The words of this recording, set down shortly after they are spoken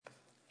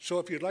So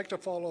if you'd like to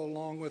follow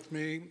along with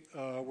me,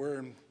 we're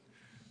in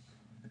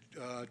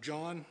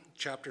John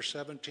chapter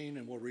 17,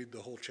 and we'll read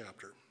the whole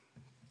chapter.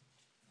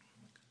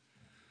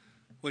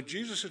 When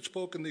Jesus had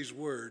spoken these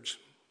words,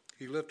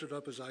 he lifted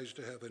up his eyes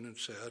to heaven and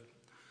said,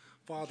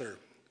 Father,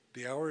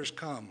 the hour is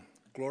come.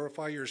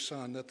 Glorify your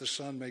Son, that the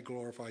Son may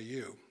glorify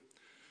you.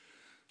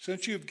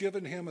 Since you've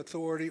given him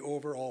authority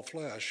over all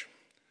flesh,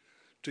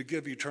 to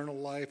give eternal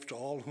life to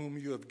all whom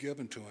you have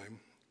given to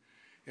him.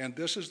 And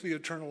this is the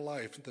eternal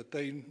life, that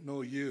they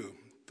know you,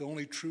 the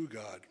only true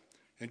God,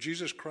 and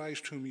Jesus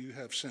Christ whom you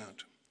have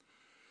sent.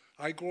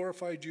 I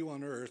glorified you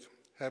on earth,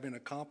 having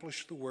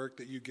accomplished the work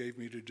that you gave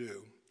me to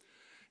do.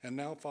 And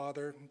now,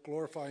 Father,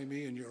 glorify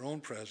me in your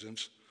own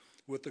presence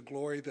with the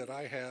glory that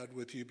I had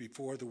with you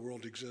before the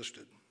world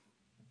existed.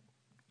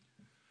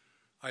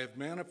 I have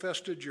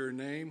manifested your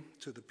name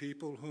to the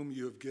people whom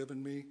you have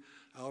given me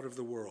out of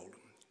the world.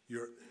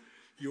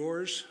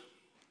 Yours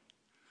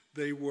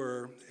they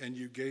were, and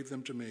you gave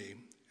them to me,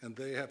 and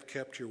they have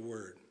kept your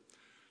word.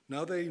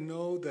 Now they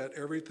know that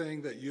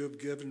everything that you have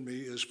given me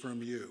is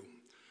from you.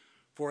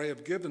 For I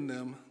have given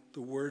them the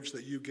words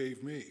that you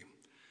gave me,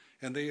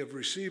 and they have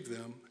received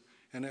them,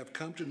 and have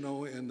come to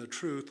know in the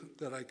truth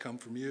that I come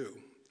from you.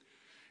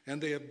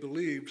 And they have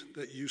believed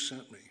that you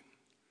sent me.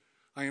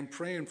 I am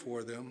praying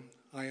for them.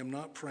 I am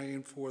not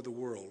praying for the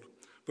world,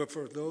 but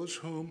for those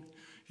whom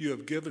you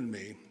have given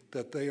me,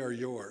 that they are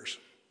yours.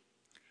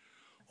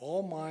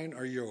 All mine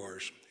are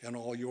yours, and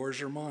all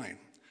yours are mine,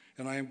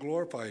 and I am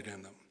glorified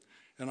in them.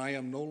 And I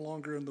am no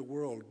longer in the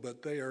world,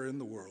 but they are in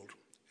the world,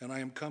 and I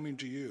am coming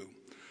to you.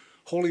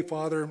 Holy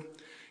Father,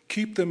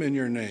 keep them in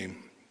your name,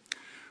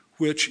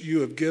 which you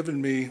have given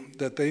me,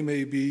 that they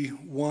may be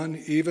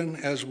one even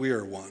as we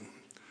are one.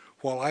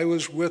 While I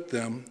was with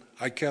them,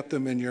 I kept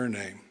them in your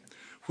name,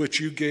 which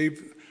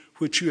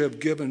you have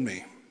given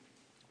me.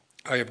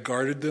 I have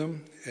guarded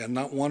them, and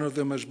not one of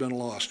them has been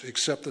lost,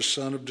 except the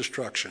son of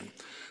destruction,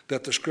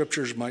 that the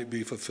scriptures might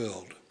be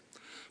fulfilled.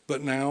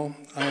 But now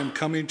I am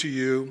coming to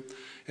you,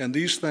 and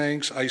these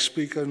things I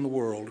speak in the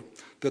world,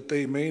 that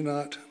they may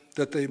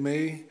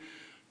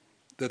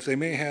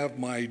have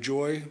my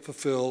joy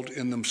fulfilled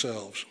in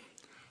themselves.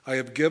 I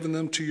have given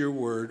them to your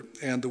word,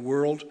 and the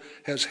world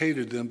has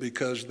hated them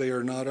because they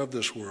are not of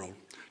this world,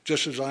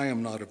 just as I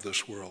am not of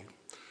this world.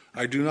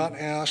 I do not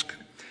ask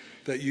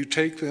that you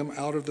take them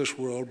out of this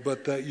world,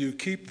 but that you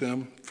keep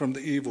them from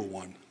the evil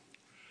one.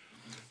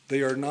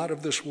 They are not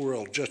of this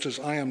world, just as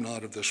I am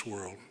not of this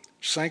world.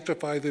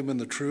 Sanctify them in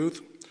the truth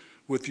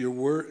with your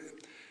word.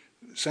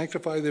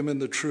 Sanctify them in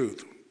the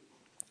truth.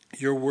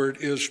 Your word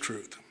is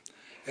truth.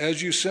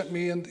 As you sent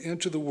me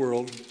into the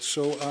world,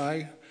 so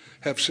I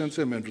have sent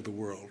them into the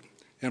world.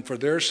 And for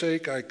their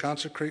sake I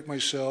consecrate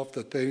myself,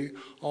 that they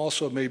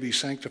also may be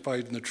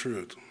sanctified in the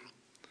truth.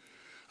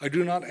 I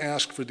do not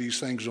ask for these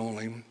things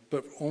only,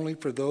 but only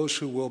for those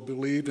who will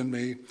believe in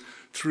me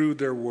through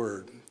their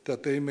word,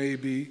 that they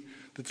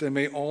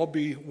may all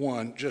be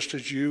one, just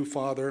as you,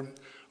 Father,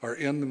 are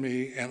in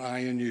me and I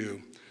in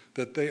you,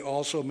 that they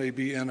also may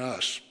be in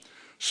us,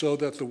 so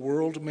that the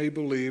world may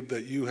believe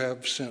that you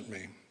have sent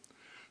me.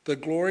 The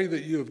glory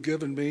that you have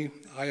given me,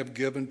 I have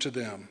given to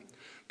them,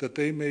 that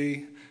they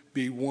may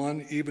be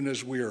one even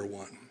as we are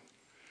one.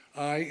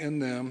 I in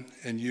them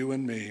and you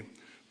in me,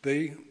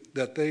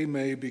 that they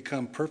may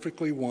become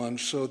perfectly one,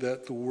 so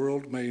that the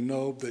world may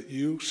know that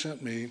you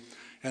sent me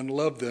and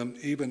love them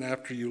even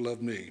after you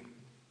loved me.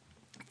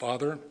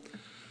 Father,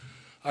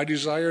 I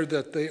desire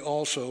that they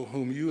also,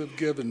 whom you have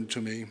given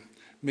to me,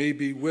 may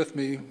be with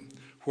me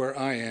where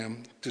I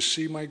am, to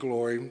see my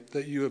glory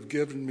that you have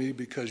given me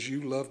because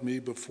you loved me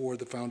before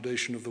the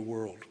foundation of the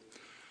world.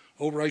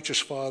 O righteous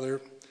Father,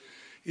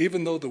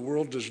 even though the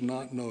world does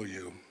not know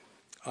you,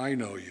 I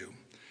know you,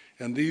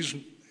 and these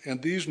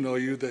know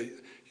you that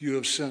you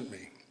have sent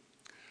me.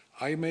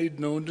 I made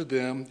known to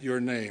them your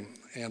name,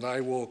 and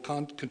I will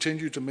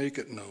continue to make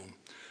it known,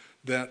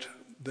 that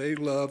they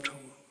love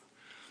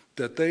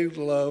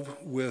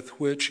with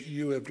which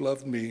you have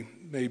loved me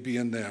may be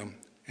in them,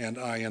 and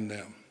I in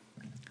them.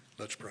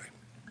 Let's pray.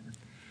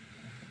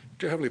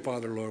 Dear Heavenly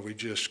Father, Lord, we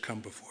just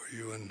come before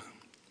you, and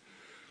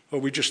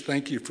Lord, we just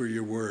thank you for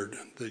your word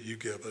that you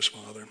give us,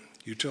 Father.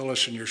 You tell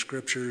us in your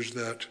scriptures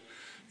that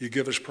you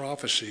give us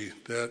prophecy,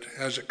 that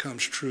as it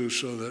comes true,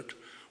 so that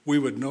we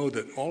would know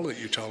that all that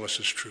you tell us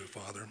is true,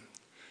 Father.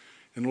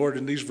 And Lord,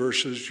 in these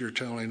verses, you're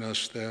telling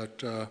us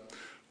that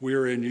we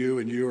are in you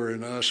and you are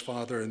in us,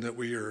 Father, and that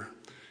we are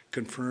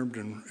confirmed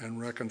and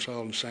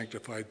reconciled and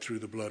sanctified through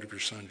the blood of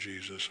your Son,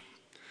 Jesus.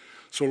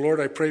 So, Lord,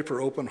 I pray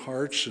for open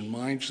hearts and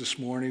minds this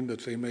morning,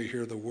 that they may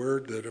hear the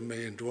word, that it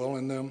may indwell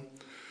in them.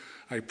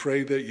 I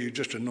pray that you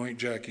just anoint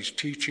Jackie's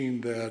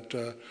teaching,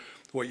 that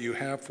what you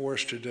have for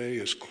us today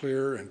is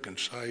clear and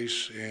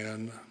concise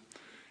and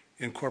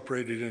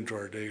incorporated into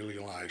our daily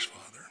lives,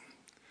 Father.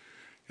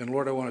 And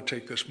Lord, I want to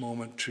take this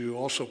moment to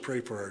also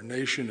pray for our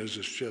nation, as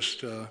it's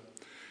just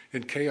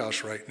in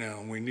chaos right now,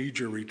 and we need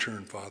your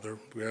return, Father.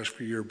 We ask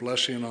for your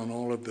blessing on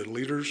all of the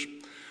leaders.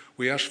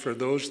 We ask for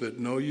those that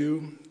know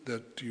you,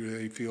 that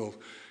they feel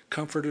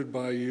comforted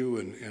by you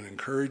and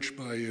encouraged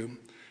by you.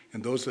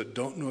 And those that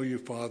don't know you,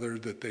 Father,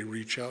 that they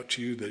reach out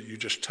to you, that you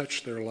just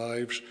touch their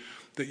lives,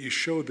 that you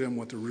show them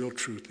what the real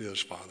truth is,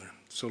 Father.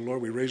 So,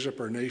 Lord, we raise up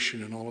our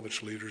nation and all of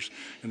its leaders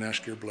and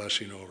ask your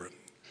blessing over it.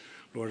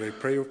 Lord, I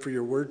pray for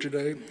your word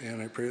today,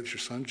 and I pray with your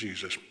son,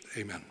 Jesus.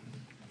 Amen.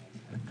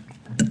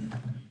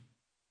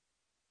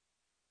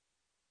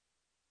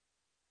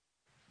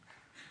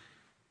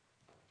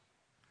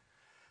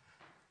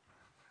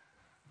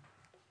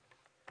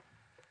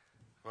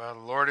 Well,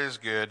 the Lord is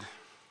good.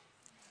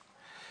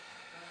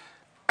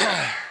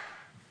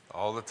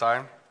 All the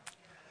time.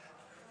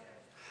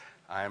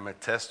 I am a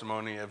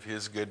testimony of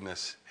his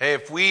goodness. Hey,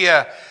 if we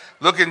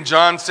look in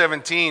John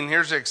 17,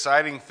 here's the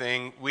exciting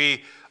thing.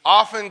 We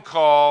often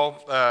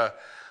call,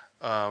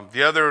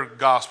 the other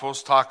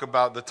Gospels talk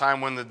about the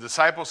time when the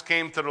disciples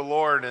came to the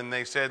Lord and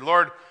they said,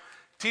 Lord,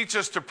 teach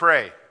us to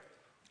pray.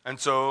 And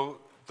so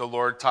the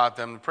Lord taught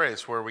them to pray.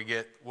 It's where we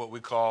get what we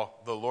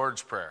call the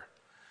Lord's Prayer.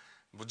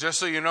 Well, just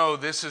so you know,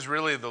 this is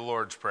really the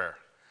Lord's Prayer.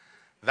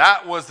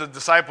 That was the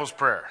disciples'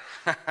 prayer.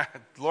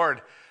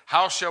 Lord,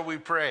 how shall we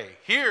pray?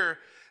 Here,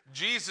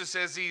 Jesus,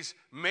 as he's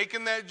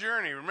making that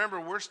journey, remember,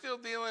 we're still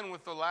dealing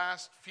with the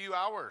last few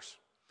hours.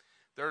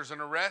 There's an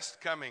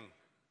arrest coming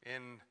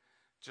in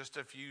just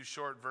a few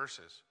short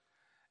verses.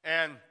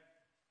 And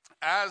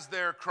as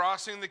they're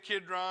crossing the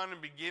Kidron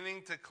and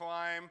beginning to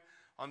climb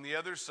on the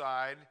other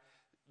side,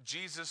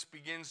 Jesus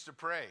begins to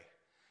pray.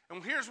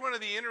 And here's one of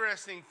the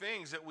interesting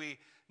things that we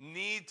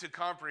need to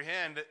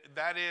comprehend.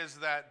 That is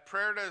that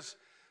prayer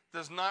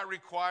does not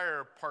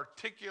require a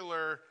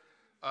particular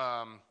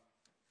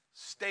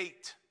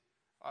state,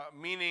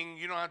 meaning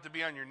you don't have to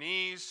be on your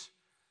knees.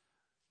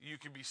 You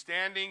can be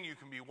standing, you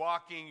can be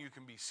walking, you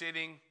can be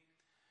sitting.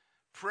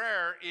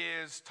 Prayer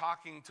is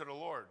talking to the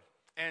Lord.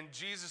 And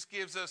Jesus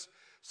gives us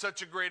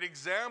such a great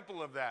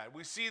example of that.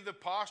 We see the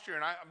posture,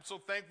 and I'm so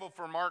thankful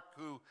for Mark,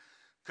 who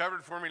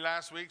covered for me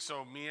last week,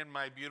 so me and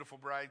my beautiful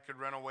bride could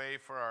run away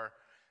for our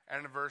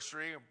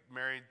anniversary. I'm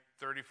married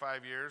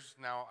 35 years.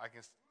 Now I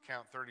can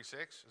count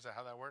 36. Is that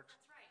how that works?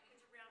 That's right. You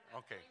get to round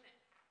up. Okay.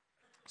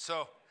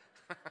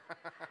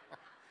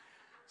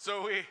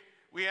 So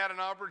we had an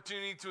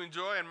opportunity to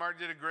enjoy, and Mark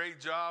did a great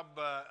job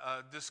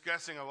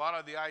discussing a lot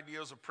of the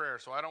ideals of prayer.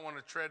 So I don't want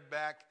to tread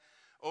back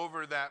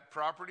over that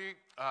property,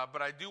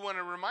 but I do want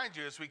to remind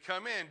you as we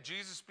come in,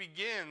 Jesus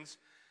begins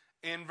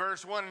in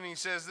verse 1, and he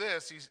says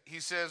this. He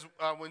says,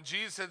 when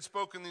Jesus had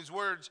spoken these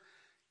words,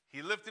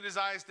 he lifted his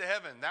eyes to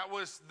heaven. That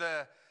was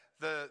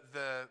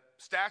the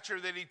stature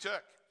that he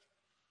took.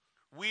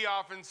 We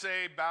often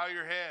say, bow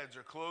your heads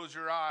or close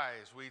your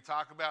eyes. We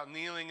talk about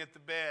kneeling at the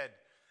bed.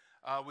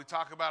 We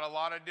talk about a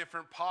lot of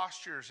different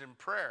postures in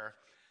prayer.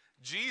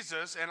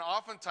 Jesus, and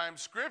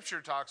oftentimes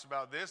Scripture talks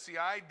about this, the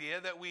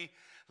idea that we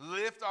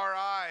lift our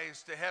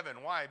eyes to heaven.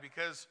 Why?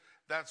 Because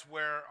that's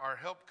where our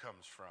help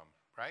comes from,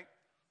 right?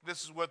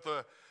 This is what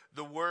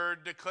the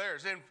Word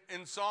declares.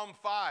 In Psalm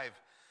 5,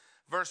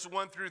 verse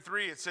 1 through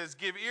 3, it says,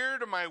 give ear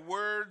to my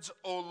words,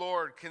 O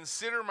Lord.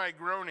 Consider my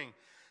groaning.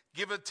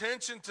 Give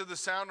attention to the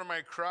sound of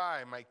my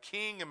cry, my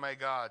King and my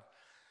God.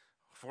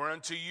 For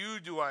unto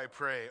you do I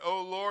pray.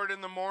 O Lord, in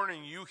the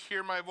morning you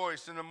hear my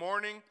voice. In the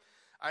morning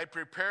I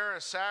prepare a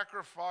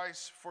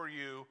sacrifice for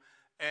you,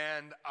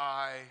 and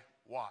I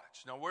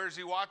watch. Now, where is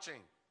he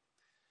watching?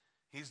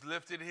 He's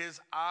lifted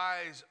his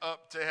eyes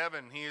up to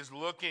heaven. He is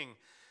looking.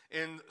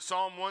 In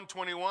Psalm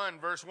 121,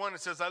 verse 1, it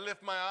says, I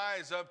lift my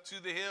eyes up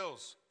to the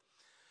hills.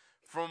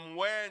 From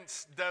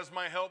whence does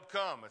my help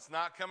come? It's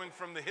not coming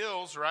from the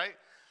hills, right?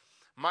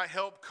 My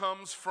help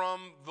comes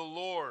from the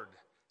Lord,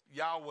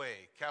 Yahweh,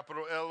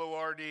 capital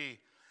L-O-R-D,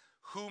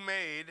 who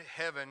made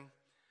heaven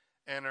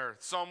and earth.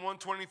 Psalm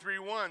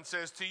 123:1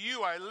 says, to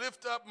you I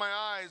lift up my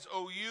eyes,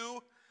 O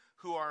you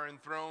who are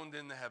enthroned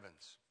in the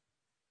heavens.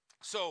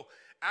 So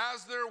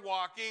as they're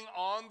walking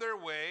on their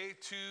way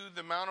to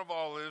the Mount of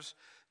Olives,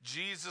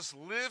 Jesus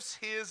lifts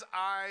his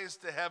eyes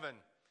to heaven,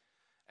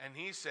 and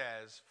he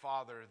says,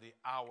 Father, the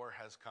hour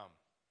has come.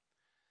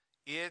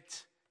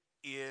 It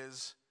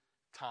is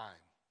time.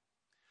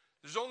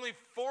 There's only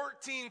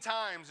 14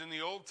 times in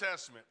the Old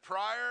Testament,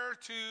 prior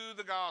to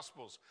the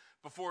Gospels,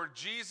 before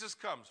Jesus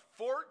comes,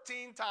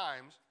 14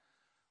 times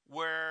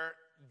where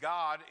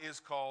God is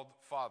called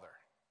Father.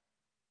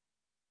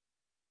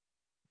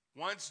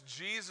 Once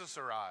Jesus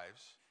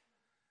arrives,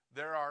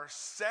 there are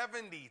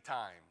 70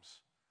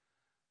 times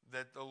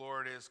that the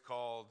Lord is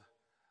called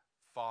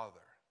Father.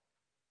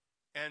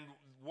 And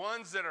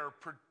ones that are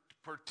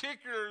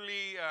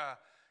particularly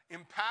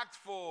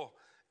impactful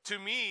to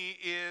me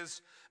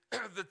is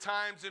the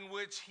times in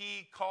which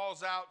he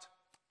calls out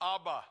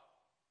Abba.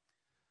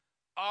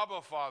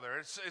 Abba, Father.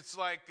 It's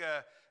like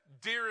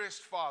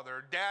dearest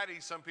Father,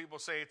 Daddy, some people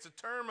say. It's a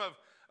term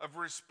of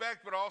respect,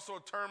 but also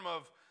a term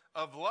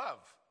of love.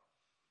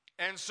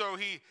 And so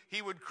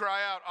he would cry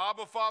out,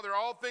 Abba, Father,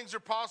 all things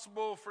are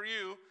possible for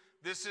you.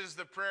 This is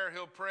the prayer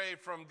he'll pray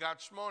from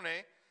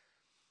Gethsemane.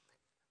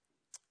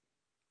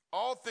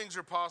 All things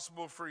are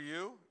possible for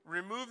you.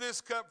 Remove this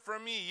cup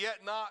from me, yet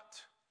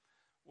not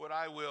what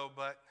I will,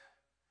 but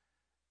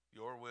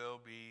your will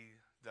be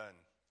done.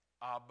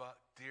 Abba,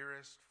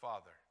 dearest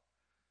Father.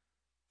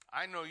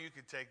 I know you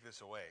could take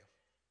this away,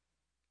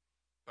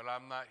 but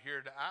I'm not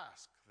here to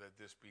ask that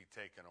this be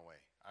taken away.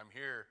 I'm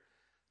here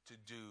to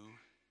do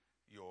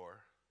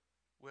your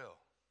will.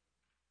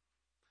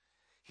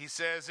 He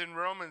says in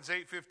Romans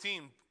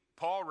 8:15,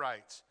 Paul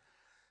writes,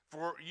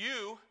 for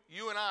you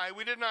and I,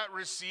 we did not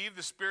receive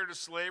the spirit of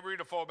slavery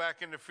to fall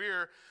back into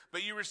fear,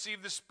 but you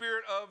received the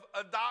spirit of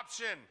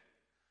adoption.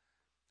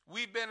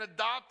 We've been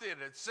adopted.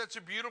 It's such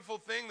a beautiful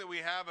thing that we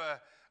have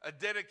a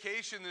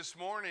dedication this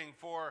morning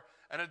for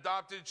an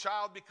adopted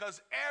child,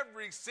 because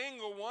every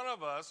single one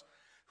of us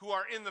who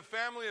are in the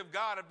family of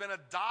God have been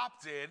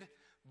adopted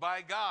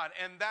by God.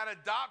 And that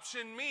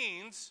adoption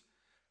means,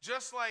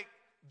 just like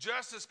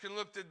Justice can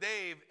look to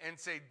Dave and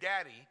say,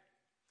 Daddy,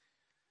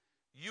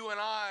 you and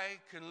I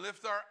can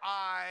lift our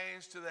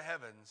eyes to the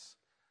heavens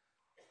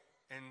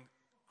and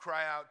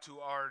cry out to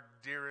our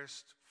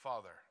dearest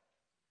Father,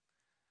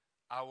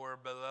 our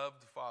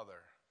beloved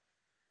Father,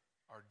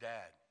 our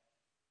Dad.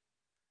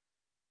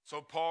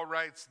 So Paul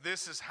writes,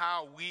 this is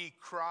how we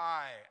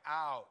cry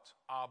out,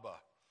 Abba,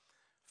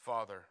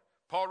 Father.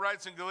 Paul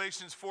writes in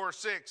Galatians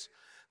 4:6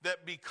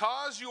 that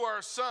because you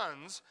are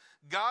sons,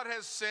 God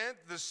has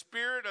sent the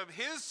Spirit of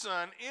His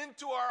Son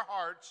into our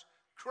hearts,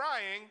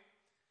 crying,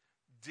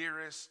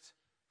 dearest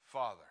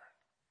Father.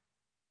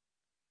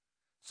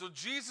 So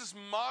Jesus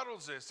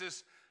models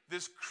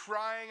this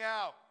crying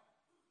out,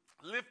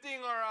 lifting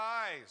our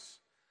eyes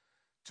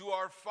to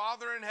our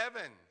Father in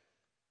heaven,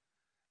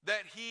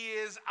 that He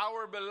is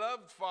our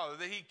beloved Father,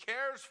 that He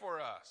cares for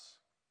us,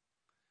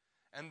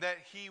 and that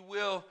He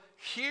will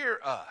hear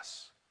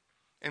us.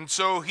 And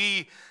so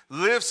He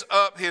lifts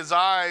up His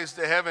eyes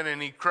to heaven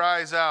and He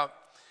cries out,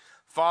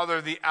 Father,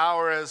 the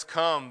hour has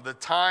come, the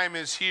time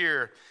is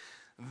here,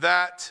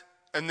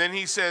 and then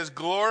He says,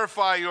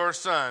 glorify your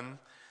Son,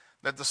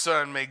 that the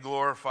Son may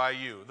glorify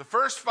you. The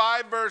first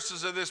 5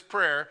 verses of this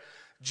prayer,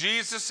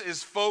 Jesus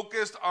is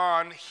focused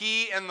on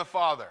He and the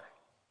Father.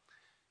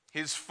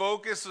 His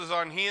focus is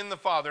on He and the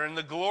Father and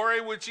the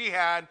glory which He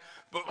had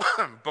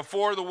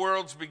before the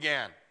worlds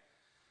began.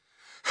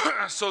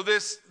 So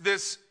this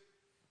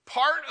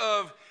part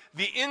of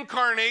the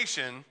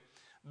incarnation,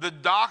 the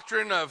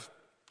doctrine of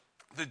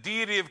the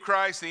deity of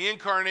Christ, the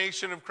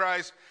incarnation of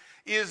Christ,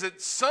 is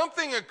that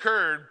something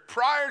occurred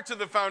prior to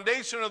the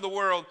foundation of the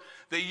world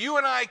that you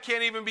and I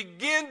can't even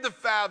begin to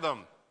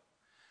fathom,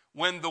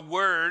 when the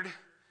Word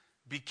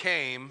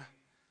became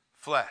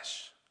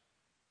flesh.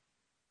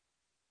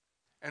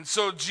 And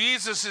so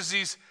Jesus, as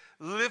He's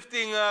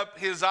lifting up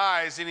His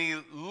eyes and He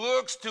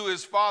looks to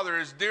His Father,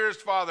 His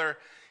dearest Father,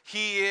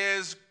 He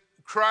is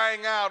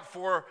crying out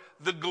for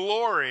the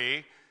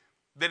glory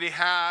that He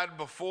had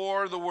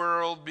before the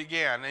world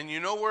began. And you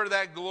know where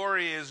that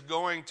glory is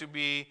going to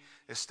be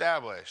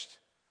established?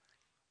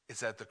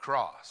 It's at the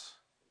cross.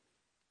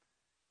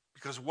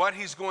 Because what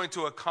He's going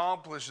to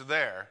accomplish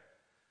there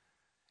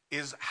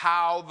is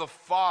how the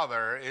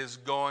Father is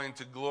going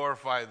to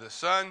glorify the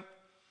Son,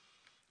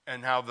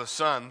 and how the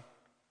Son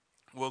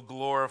will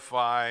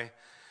glorify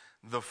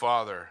the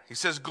Father. He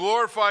says,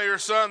 glorify your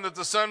Son, that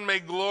the Son may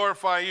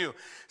glorify you,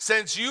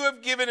 since you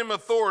have given Him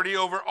authority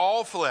over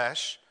all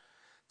flesh,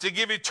 to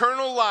give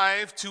eternal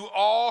life to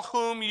all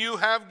whom you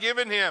have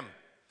given Him.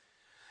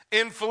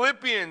 In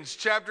Philippians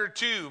chapter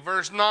 2,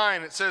 verse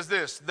 9, it says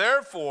this,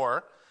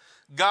 therefore,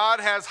 God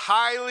has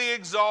highly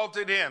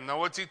exalted Him. Now,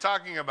 what's He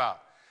talking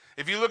about?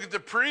 If you look at the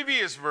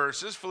previous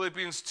verses,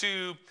 Philippians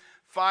 2,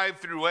 5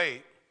 through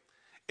 8,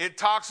 it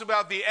talks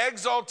about the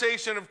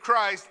exaltation of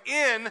Christ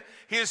in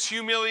His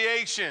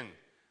humiliation,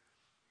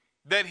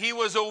 that He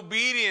was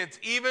obedient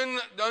even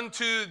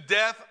unto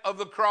death of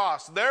the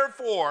cross.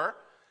 Therefore,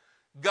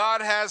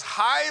 God has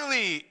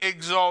highly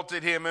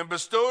exalted Him and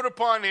bestowed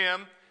upon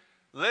Him,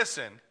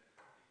 listen,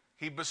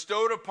 He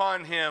bestowed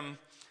upon Him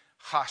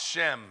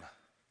Hashem,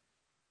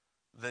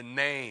 the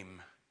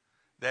name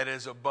that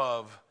is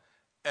above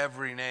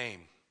every name.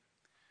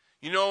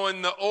 You know,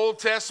 in the Old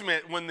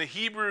Testament, when the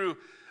Hebrew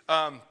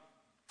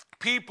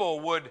people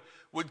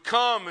would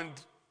come and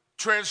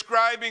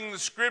transcribing the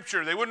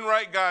Scripture, they wouldn't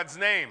write God's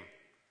name.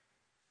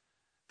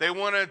 They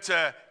wanted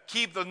to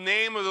keep the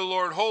name of the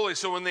Lord holy.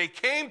 So when they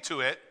came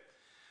to it,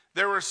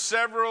 there were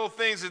several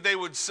things that they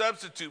would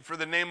substitute for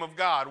the name of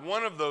God.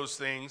 One of those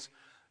things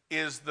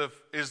is the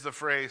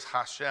phrase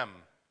Hashem.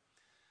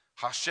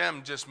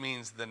 Hashem just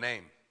means the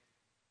name.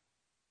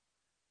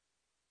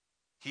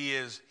 He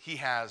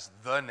has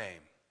the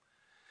name.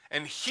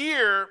 And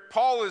here,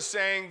 Paul is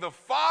saying the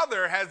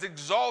Father has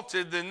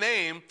exalted the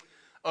name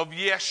of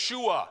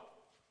Yeshua.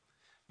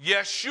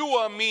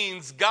 Yeshua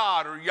means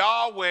God, or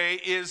Yahweh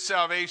is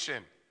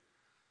salvation.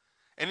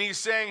 And he's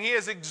saying He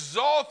has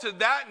exalted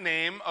that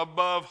name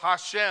above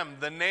Hashem,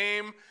 the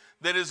name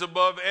that is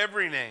above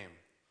every name.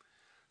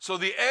 So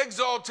the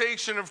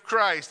exaltation of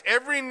Christ,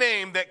 every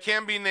name that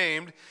can be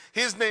named,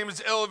 His name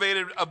is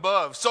elevated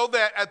above. So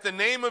that at the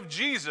name of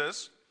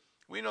Jesus,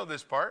 we know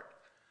this part,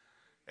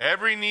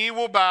 every knee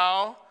will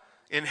bow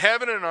in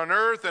heaven and on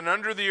earth and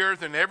under the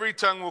earth, and every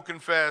tongue will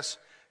confess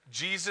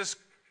Jesus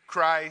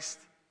Christ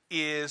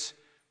is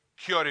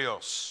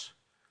Kyrios.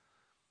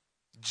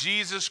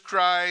 Jesus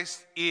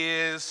Christ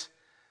is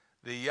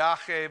the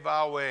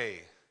Yahweh.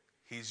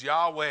 He's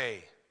Yahweh.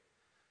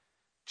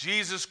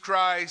 Jesus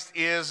Christ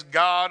is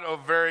God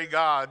of very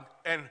God.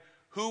 And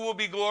who will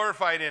be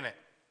glorified in it?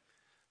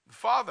 The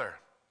Father.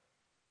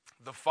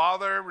 The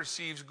Father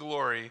receives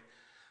glory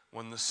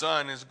when the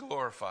Son is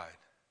glorified.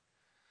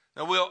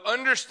 Now we'll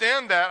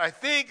understand that, I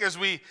think, as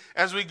we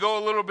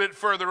go a little bit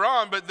further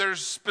on, but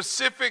there's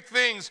specific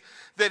things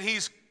that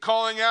he's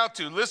calling out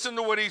to. Listen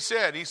to what he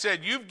said. He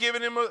said, you've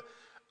given him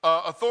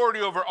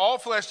authority over all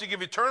flesh to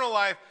give eternal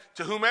life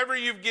to whomever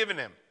you've given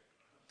him.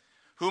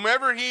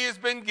 Whomever he has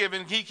been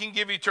given, he can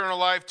give eternal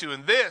life to.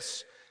 And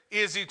this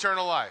is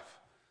eternal life.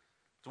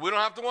 So we don't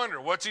have to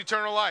wonder, what's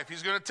eternal life?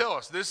 He's going to tell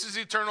us, this is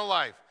eternal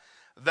life,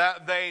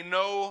 that they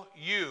know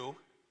you,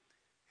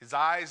 his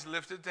eyes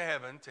lifted to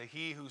heaven, to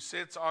he who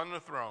sits on the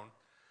throne,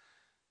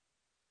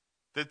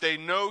 that they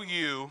know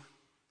you,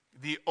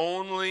 the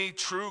only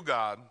true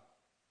God,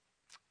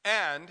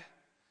 and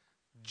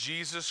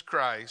Jesus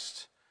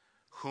Christ,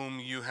 whom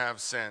you have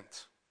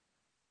sent.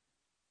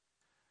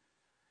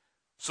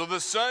 So the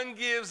Son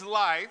gives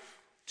life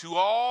to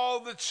all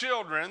the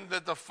children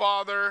that the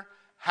Father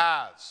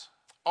has,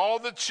 all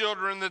the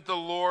children that the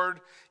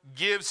Lord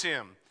gives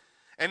him.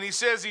 And he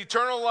says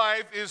eternal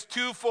life is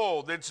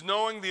twofold. It's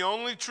knowing the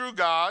only true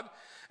God,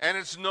 and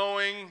it's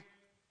knowing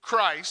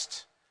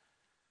Christ,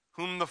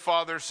 whom the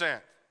Father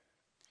sent.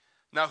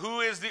 Now,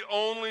 who is the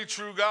only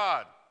true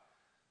God?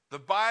 The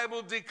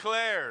Bible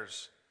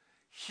declares,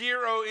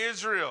 "Hear, O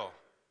Israel."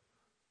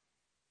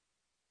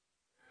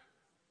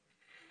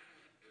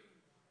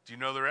 Do you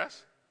know the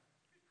rest?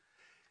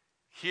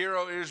 "Hear,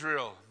 O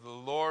Israel, the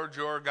Lord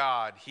your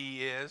God,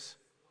 he is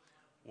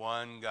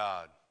one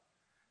God."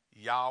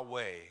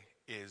 Yahweh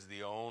is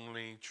the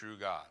only true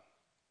God.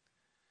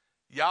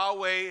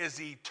 Yahweh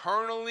is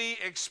eternally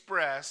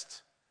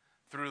expressed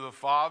through the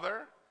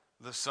Father,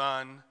 the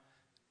Son,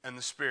 and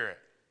the Spirit.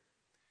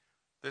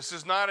 This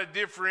is not a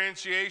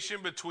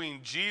differentiation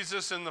between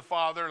Jesus and the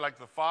Father, like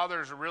the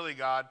Father is really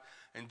God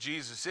and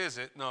Jesus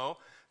isn't. No,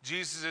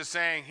 Jesus is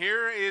saying,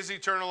 here is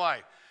eternal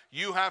life.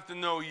 You have to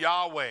know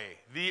Yahweh,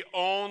 the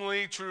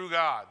only true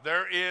God.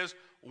 There is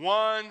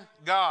one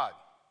God.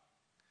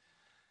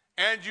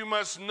 And you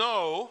must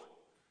know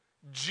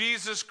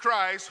Jesus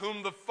Christ,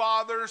 whom the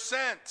Father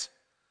sent.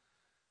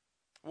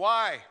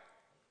 Why?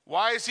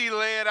 Why does he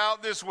lay it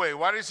out this way?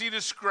 Why does he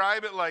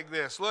describe it like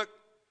this? Look,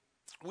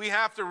 we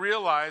have to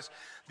realize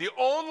the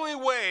only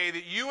way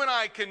that you and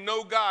I can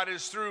know God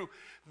is through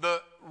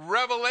the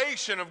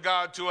revelation of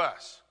God to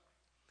us.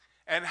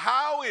 And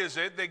how is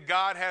it that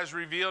God has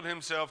revealed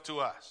himself to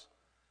us?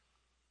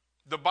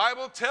 The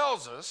Bible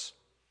tells us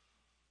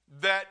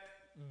that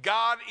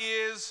God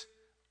is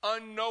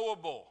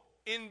unknowable,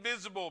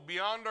 invisible,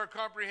 beyond our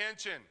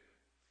comprehension.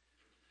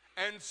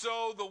 And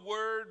so the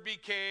Word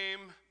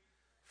became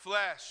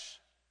flesh.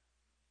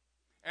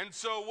 And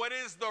so what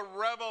is the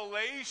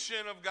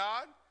revelation of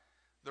God?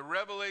 The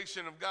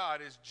revelation of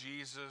God is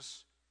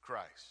Jesus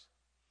Christ.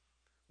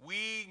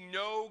 We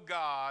know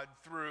God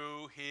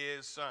through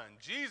his Son.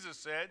 Jesus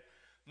said,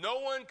 no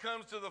one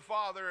comes to the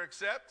Father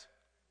except.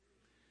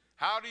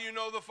 How do you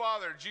know the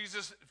Father?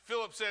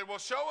 Philip said, well,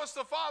 show us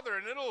the Father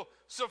and it'll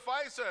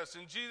suffice us.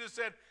 And Jesus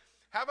said,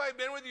 have I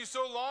been with you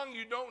so long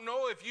you don't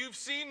know? If you've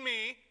seen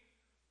me,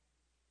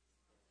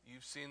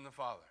 you've seen the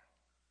Father.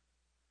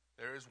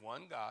 There is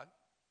one God,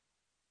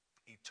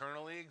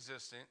 eternally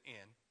existent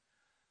in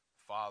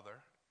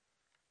Father,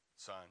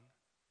 Son,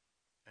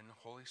 and the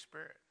Holy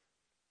Spirit.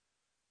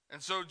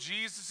 And so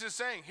Jesus is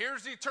saying,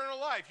 here's eternal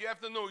life. You have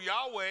to know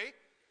Yahweh,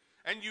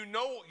 and you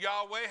know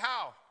Yahweh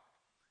how?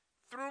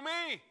 Through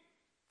me,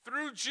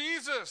 through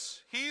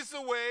Jesus. He's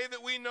the way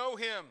that we know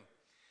him.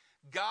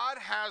 God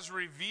has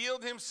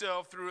revealed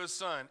himself through his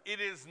Son. It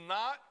is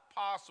not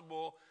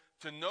possible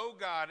to know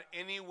God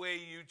any way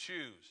you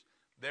choose.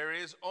 There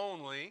is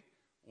only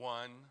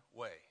one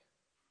way.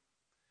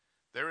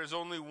 There is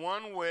only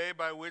one way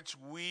by which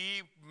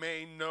we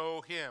may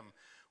know him.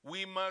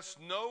 We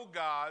must know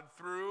God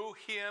through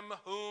him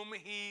whom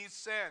he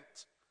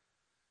sent,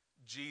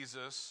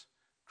 Jesus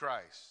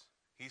Christ.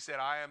 He said,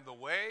 I am the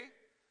way,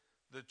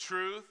 the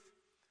truth,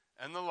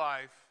 and the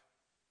life.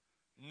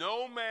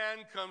 No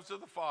man comes to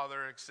the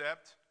Father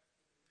except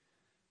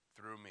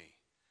through me.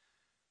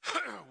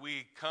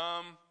 We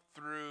come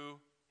through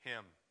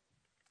him.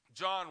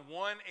 John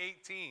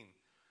 1:18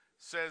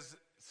 says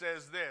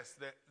this,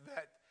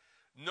 that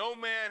no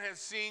man has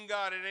seen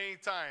God at any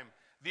time.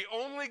 The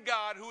only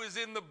God who is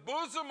in the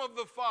bosom of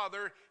the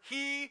Father,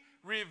 he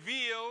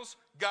reveals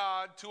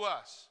God to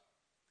us.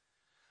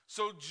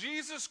 So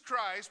Jesus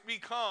Christ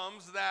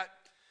becomes that.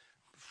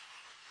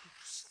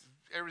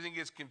 Everything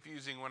gets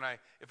confusing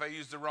if I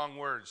use the wrong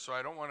words, so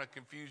I don't want to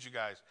confuse you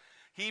guys.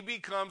 He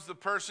becomes the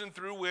person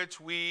through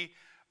which we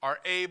are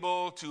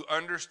able to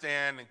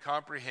understand and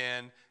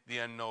comprehend the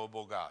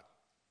unknowable God.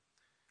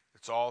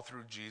 It's all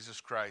through Jesus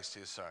Christ,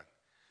 his Son.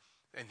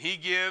 And he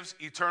gives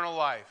eternal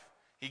life.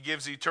 He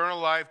gives eternal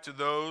life to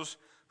those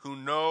who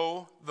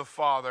know the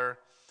Father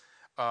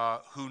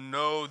who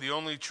know the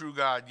only true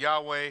God,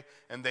 Yahweh,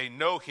 and they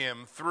know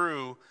him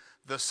through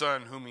the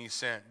Son whom he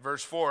sent.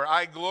 Verse 4,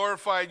 I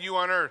glorified you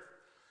on earth,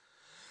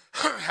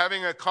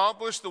 having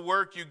accomplished the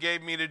work you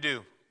gave me to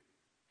do.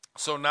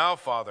 So now,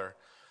 Father,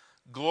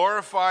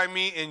 glorify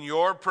me in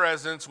your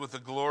presence with the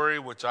glory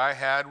which I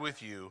had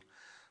with you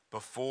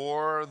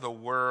before the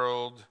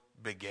world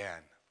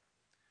began.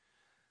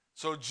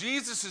 So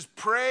Jesus is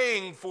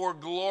praying for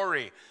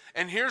glory.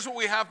 And here's what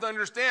we have to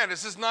understand.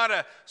 This is not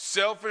a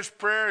selfish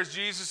prayer, as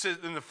Jesus is,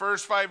 in the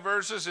first 5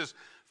 verses is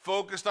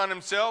focused on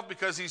himself,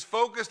 because he's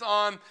focused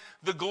on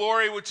the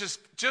glory which is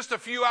just a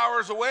few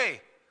hours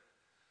away.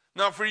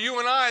 Now for you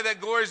and I,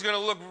 that glory is going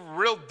to look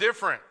real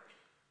different.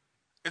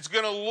 It's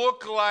going to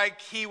look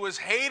like he was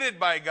hated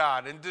by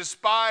God and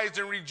despised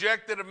and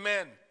rejected of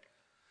men.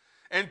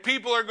 And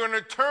people are going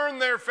to turn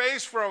their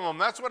face from him.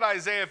 That's what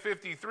Isaiah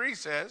 53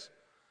 says.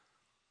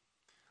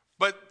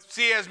 But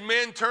see, as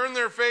men turn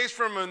their face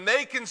from him,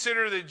 they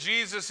consider that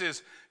Jesus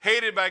is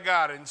hated by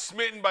God and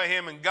smitten by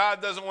him, and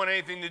God doesn't want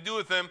anything to do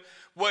with him.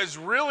 What is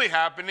really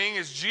happening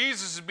is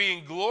Jesus is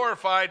being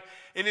glorified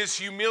in his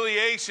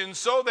humiliation,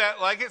 so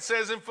that, like it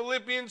says in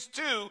Philippians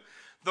 2,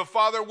 the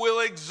Father will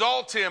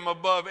exalt him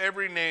above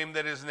every name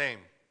that is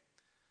named.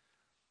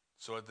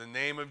 So at the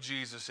name of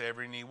Jesus,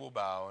 every knee will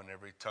bow and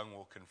every tongue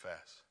will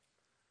confess.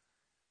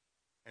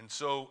 And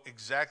so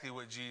exactly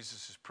what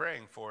Jesus is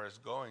praying for is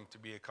going to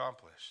be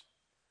accomplished.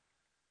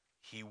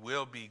 He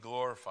will be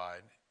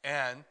glorified,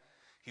 and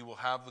he will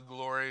have the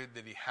glory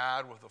that he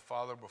had with the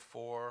Father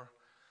before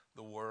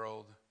the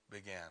world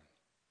began.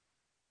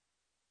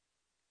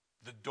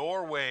 The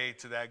doorway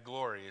to that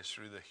glory is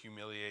through the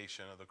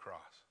humiliation of the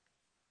cross.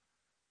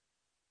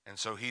 And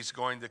so he's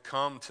going to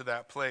come to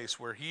that place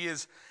where he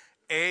is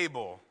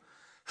able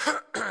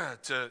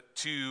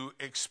to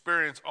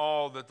experience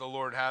all that the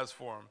Lord has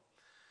for him.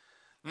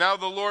 Now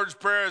the Lord's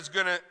Prayer is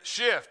going to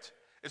shift.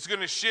 It's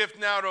going to shift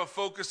now to a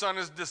focus on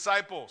his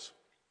disciples.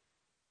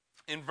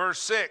 In verse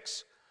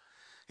 6,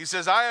 he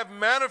says, I have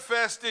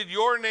manifested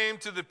your name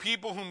to the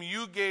people whom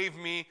you gave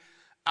me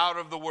out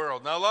of the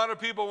world. Now, a lot of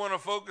people want to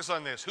focus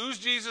on this. Who's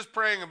Jesus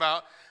praying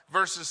about?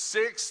 Verses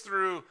 6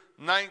 through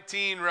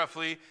 19,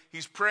 roughly,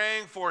 he's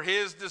praying for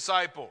his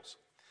disciples.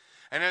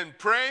 And in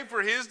praying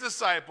for his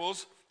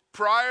disciples,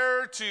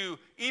 prior to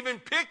even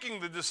picking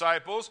the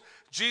disciples,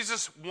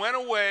 Jesus went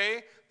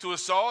away to a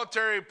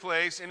solitary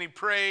place and he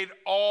prayed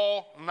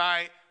all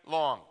night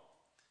long.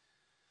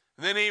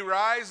 Then he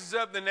rises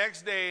up the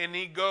next day and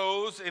he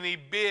goes and he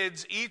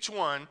bids each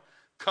one,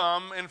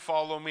 come and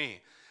follow me.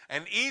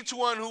 And each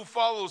one who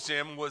follows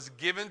him was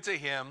given to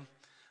him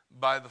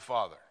by the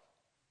Father.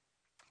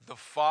 The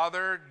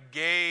Father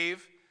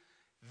gave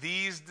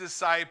these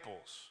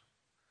disciples.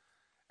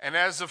 And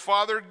as the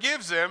Father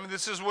gives them,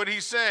 this is what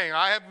he's saying.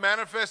 I have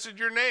manifested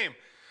your name.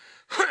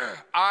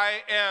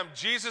 I am.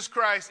 Jesus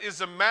Christ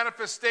is a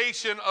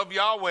manifestation of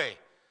Yahweh.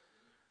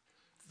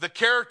 The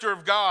character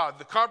of God,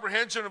 the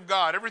comprehension of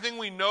God, everything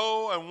we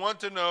know and want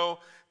to know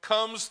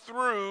comes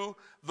through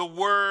the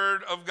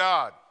Word of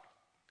God.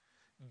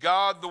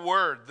 God the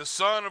Word, the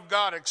Son of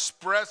God,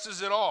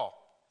 expresses it all.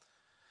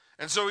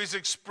 And so he's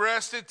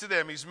expressed it to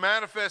them. He's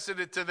manifested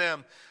it to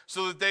them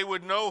so that they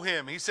would know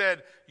him. He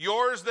said,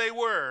 yours they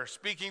were,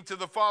 speaking to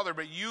the Father,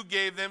 but you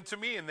gave them to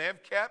me, and they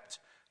have kept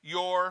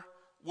your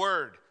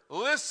word.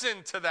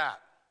 Listen to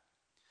that.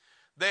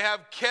 They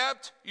have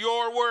kept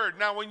your word.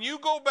 Now, when you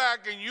go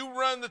back and you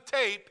run the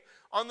tape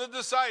on the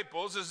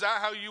disciples, is that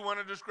how you want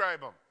to describe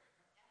them?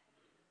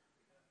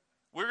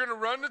 We're going to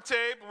run the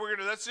tape.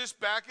 Let's just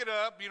back it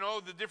up. You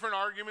know, the different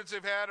arguments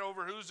they've had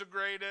over who's the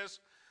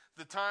greatest.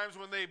 The times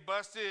when they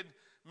busted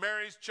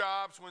Mary's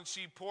chops when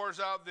she pours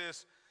out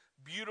this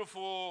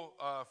beautiful,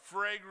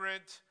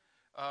 fragrant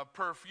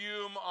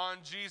perfume on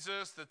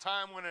Jesus. The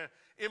time when an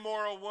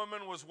immoral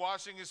woman was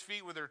washing his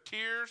feet with her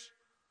tears.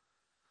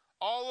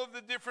 All of the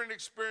different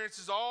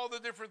experiences, all the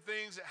different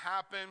things that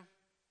happen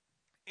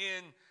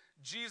in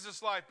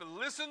Jesus' life. But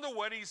listen to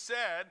what he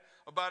said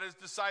about his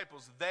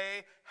disciples.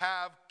 They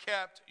have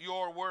kept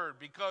your word.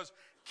 Because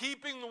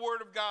keeping the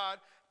word of God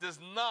does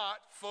not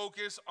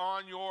focus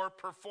on your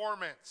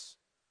performance.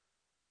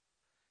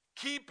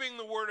 Keeping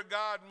the word of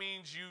God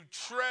means you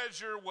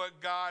treasure what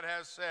God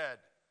has said.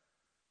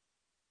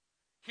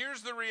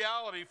 Here's the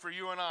reality for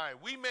you and I.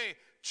 We may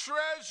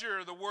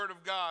treasure the word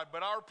of God,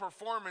 but our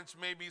performance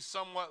may be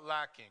somewhat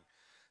lacking.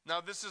 Now,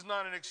 this is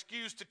not an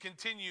excuse to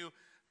continue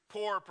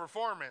poor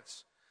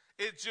performance.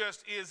 It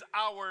just is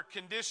our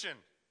condition.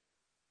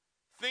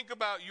 Think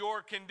about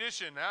your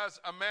condition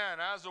as a man,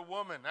 as a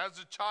woman, as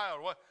a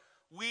child.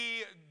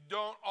 We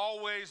don't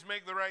always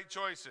make the right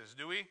choices,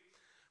 do we?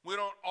 We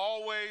don't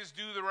always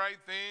do the right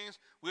things.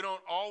 We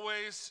don't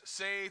always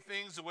say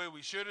things the way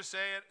we should have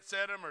said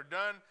them or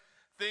done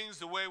things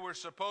the way we're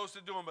supposed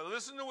to do them. But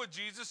listen to what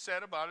Jesus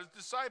said about his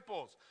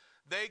disciples.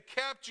 They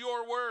kept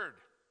your word.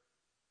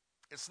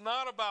 It's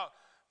not about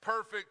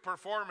perfect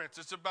performance.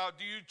 It's about,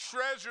 do you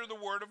treasure the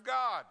word of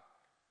God?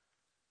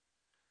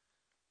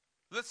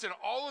 Listen,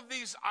 all of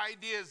these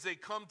ideas, they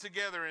come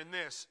together in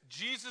this.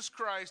 Jesus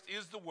Christ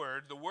is the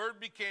Word. The Word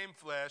became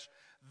flesh.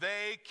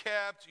 They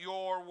kept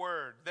your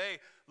word. They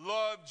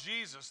loved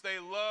Jesus. They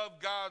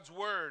loved God's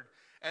Word.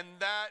 And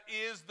that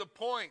is the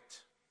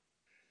point.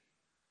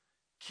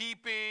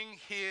 Keeping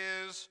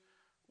His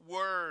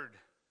Word.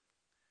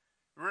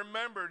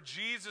 Remember,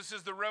 Jesus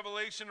is the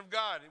revelation of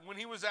God. When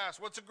He was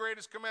asked, what's the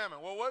greatest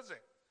commandment? What was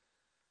it?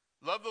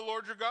 Love the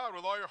Lord your God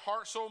with all your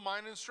heart, soul,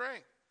 mind, and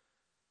strength.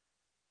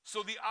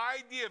 So the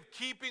idea of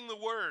keeping the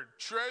Word,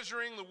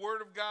 treasuring the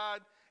Word of God,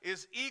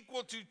 is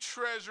equal to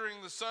treasuring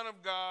the Son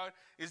of God,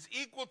 is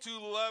equal to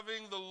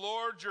loving the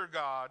Lord your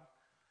God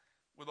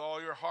with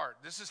all your heart.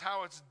 This is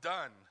how it's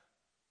done.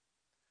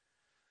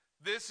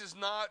 This is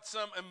not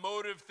some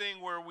emotive thing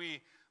where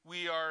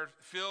we are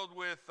filled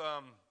with,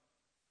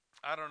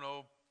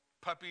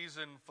 puppies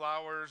and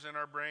flowers in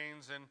our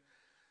brains, and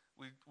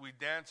we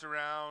dance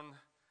around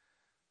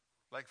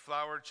like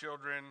flower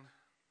children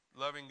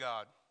loving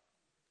God.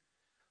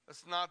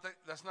 That's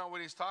not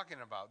what he's talking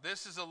about.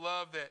 This is a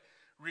love that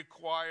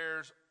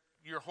requires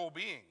your whole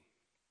being.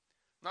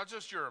 Not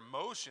just your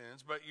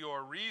emotions, but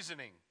your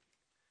reasoning,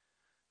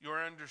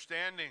 your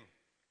understanding,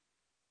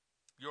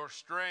 your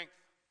strength.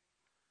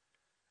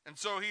 And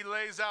so he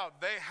lays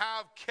out, they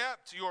have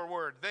kept your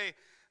word.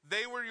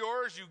 They were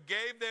yours. You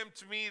gave them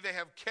to me. They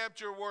have kept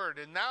your word.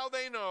 And now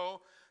they know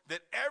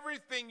that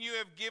everything you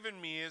have given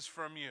me is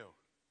from you.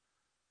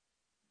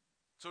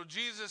 So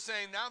Jesus is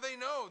saying, now they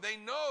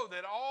know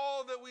that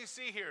all that we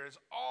see here is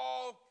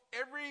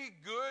every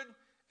good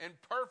and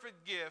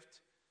perfect gift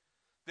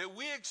that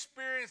we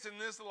experience in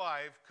this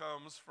life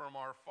comes from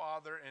our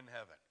Father in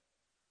heaven.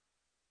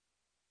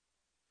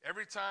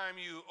 Every time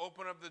you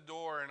open up the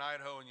door in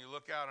Idaho and you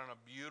look out on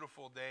a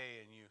beautiful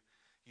day and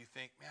you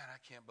think, man, I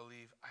can't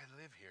believe I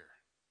live here.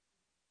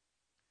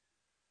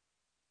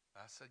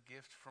 That's a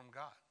gift from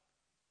God.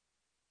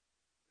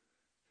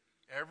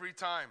 Every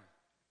time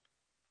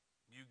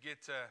you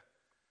get to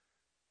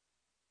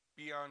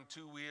be on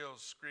two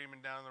wheels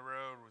screaming down the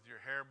road with your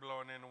hair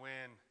blowing in the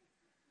wind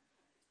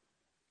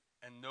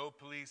and no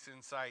police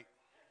in sight.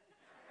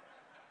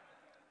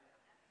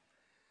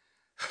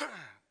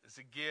 It's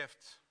a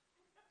gift.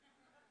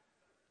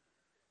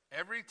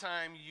 Every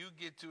time you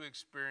get to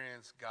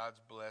experience God's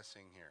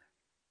blessing here,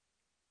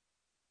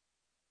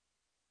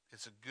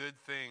 it's a good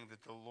thing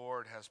that the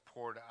Lord has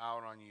poured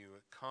out on you.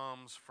 It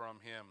comes from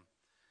Him.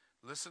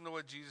 Listen to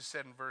what Jesus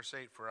said in verse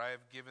 8, for I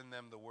have given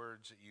them the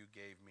words that you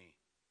gave me.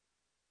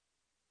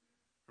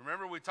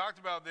 Remember, we talked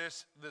about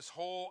this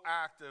whole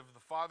act of the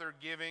Father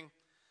giving,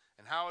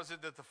 and how is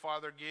it that the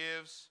Father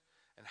gives,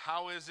 and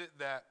how is it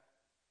that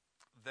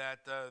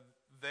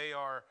they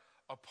are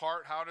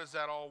apart. How does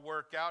that all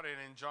work out? And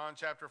in John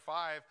chapter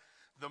 5,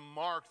 the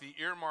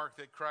earmark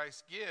that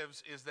Christ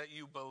gives is that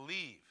you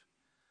believe,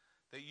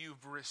 that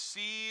you've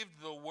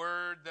received the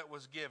word that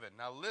was given.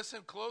 Now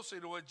listen closely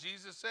to what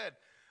Jesus said.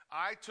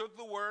 I took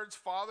the words,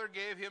 Father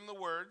gave him the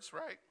words,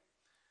 right?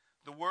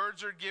 The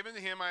words are given to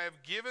him. I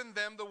have given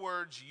them the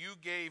words you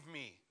gave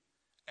me,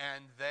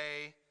 and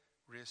they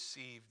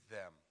received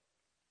them.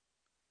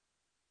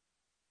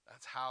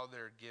 That's how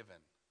they're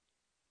given.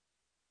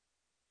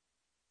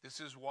 This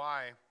is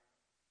why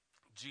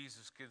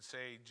Jesus could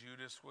say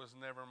Judas was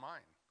never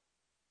mine,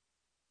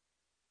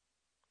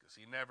 because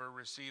he never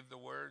received the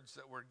words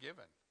that were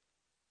given.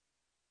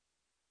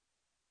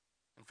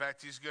 In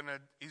fact, he's going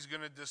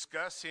to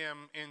discuss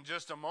him in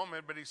just a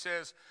moment, but he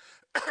says,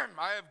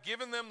 I have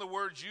given them the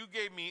words you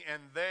gave me,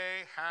 and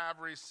they have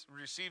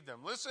received them.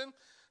 Listen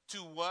to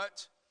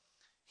what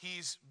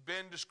he's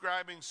been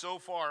describing so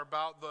far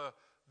about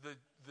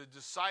the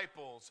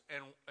disciples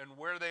and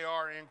where they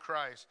are in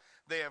Christ.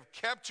 They have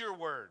kept your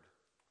word.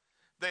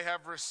 They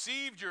have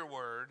received your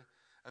word,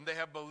 and they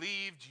have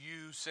believed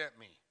you sent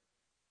me.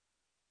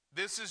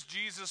 This is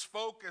Jesus'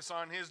 focus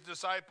on his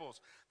disciples.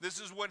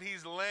 This is what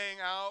he's laying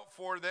out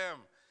for them.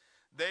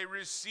 They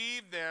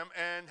received them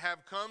and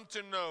have come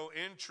to know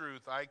in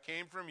truth I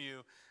came from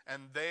you,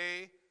 and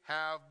they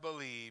have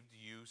believed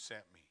you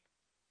sent me.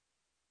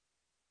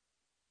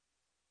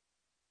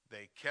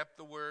 They kept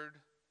the word.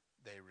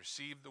 They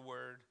received the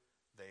word.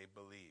 They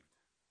believed.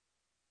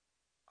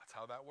 That's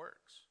how that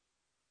works.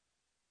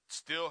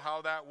 Still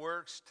how that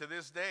works to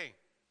this day.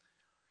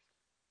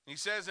 He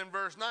says in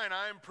verse 9,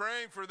 I am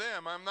praying for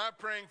them. I'm not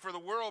praying for the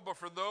world, but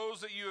for those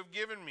that you have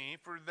given me,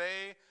 for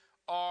they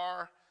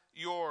are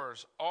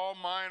yours. All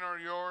mine are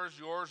yours,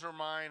 yours are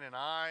mine, and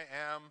I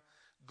am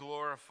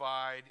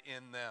glorified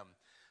in them.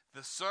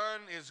 The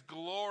Son is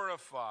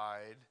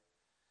glorified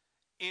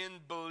in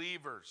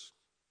believers.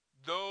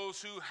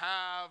 Those who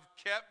have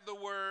kept the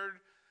word,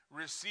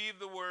 received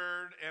the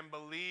word, and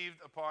believed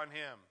upon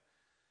him.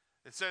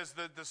 It says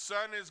that the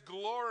Son is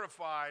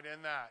glorified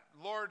in that.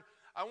 Lord,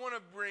 I want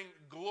to bring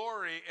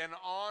glory and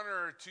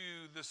honor to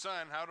the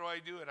Son. How do I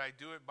do it? I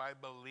do it by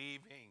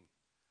believing.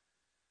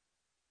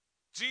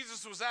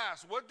 Jesus was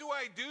asked, what do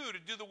I do to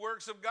do the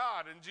works of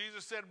God? And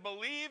Jesus said,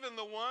 believe in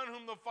the one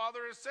whom the Father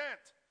has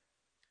sent.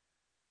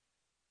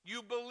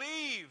 You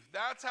believe.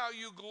 That's how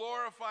you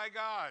glorify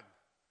God.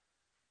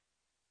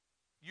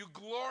 You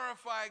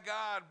glorify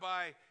God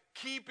by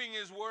keeping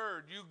his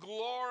word. You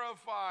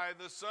glorify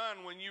the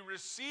Son when you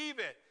receive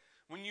it,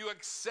 when you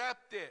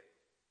accept it.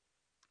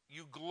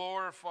 You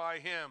glorify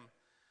him.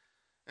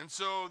 And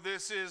so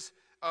this is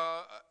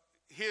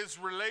his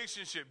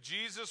relationship,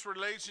 Jesus'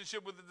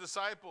 relationship with the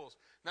disciples.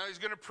 Now he's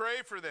going to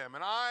pray for them.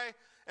 And I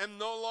am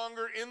no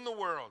longer in the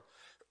world,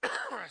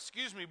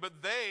 excuse me,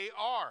 but they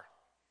are.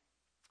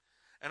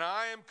 And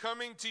I am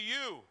coming to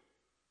you.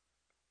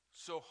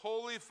 So,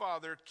 Holy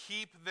Father,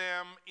 keep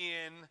them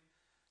in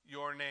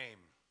your name.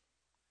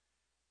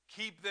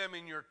 Keep them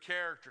in your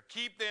character.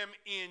 Keep them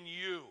in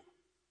you.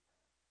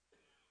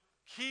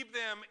 Keep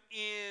them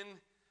in.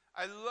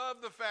 I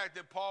love the fact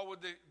that Paul would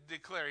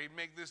declare, he'd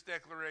make this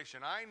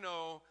declaration. I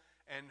know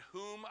in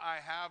whom I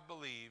have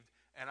believed,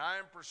 and I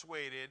am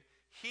persuaded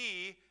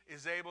he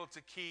is able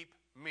to keep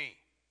me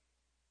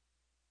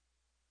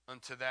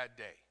unto that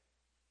day.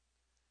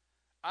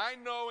 I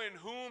know in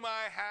whom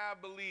I have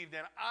believed,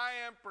 and I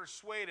am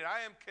persuaded,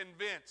 I am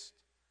convinced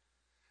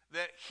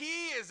that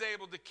he is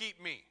able to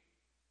keep me.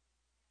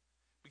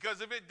 Because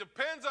if it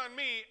depends on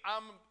me,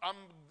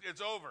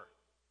 it's over.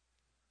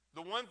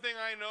 The one thing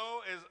I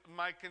know is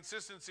my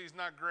consistency is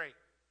not great.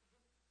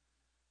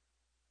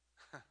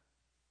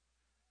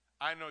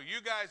 I know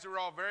you guys are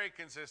all very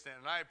consistent,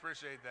 and I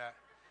appreciate that.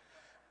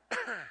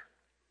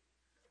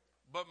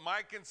 But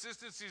my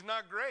consistency is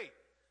not great.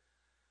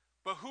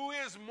 But who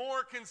is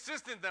more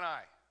consistent than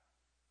I?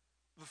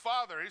 The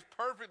Father. He's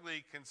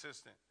perfectly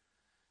consistent.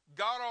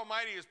 God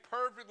Almighty is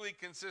perfectly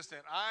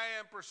consistent. I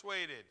am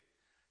persuaded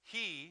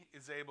he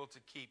is able to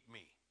keep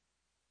me.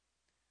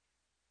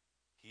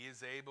 He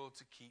is able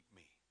to keep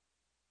me.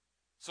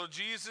 So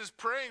Jesus is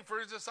praying for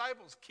his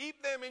disciples.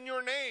 Keep them in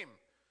your name.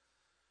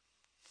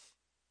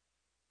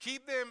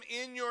 Keep them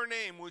in your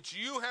name, which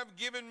you have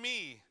given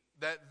me,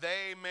 that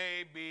they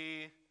may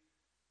be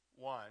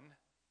one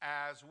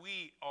as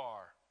we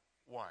are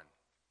one.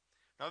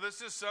 Now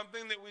this is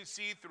something that we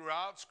see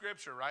throughout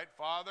Scripture, right?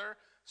 Father,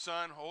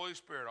 Son, Holy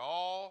Spirit,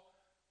 all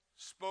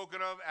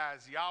spoken of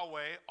as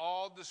Yahweh,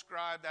 all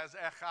described as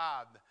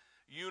Echad,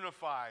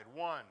 unified,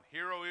 one.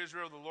 Hear, O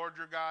Israel, the Lord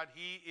your God,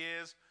 he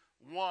is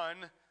one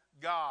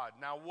God.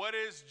 Now what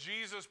is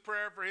Jesus'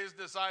 prayer for his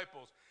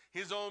disciples?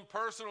 His own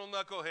personal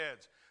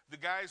knuckleheads, the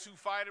guys who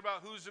fight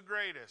about who's the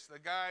greatest, the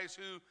guys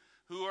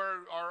who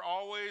are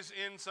always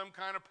in some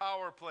kind of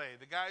power play,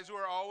 the guys who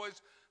are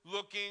always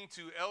looking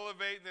to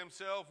elevate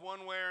themselves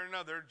one way or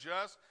another,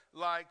 just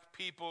like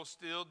people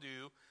still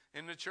do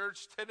in the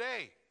church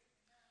today.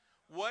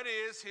 What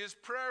is his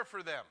prayer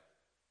for them?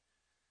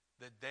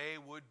 That they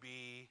would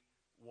be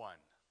one.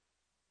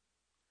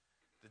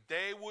 That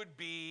they would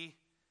be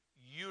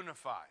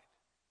unified.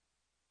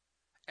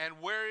 And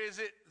where is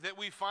it that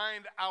we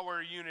find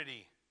our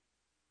unity?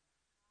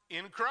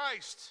 In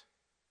Christ.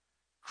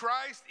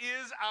 Christ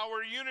is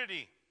our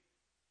unity.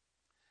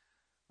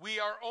 We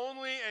are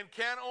only and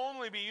can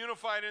only be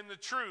unified in the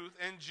truth,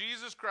 and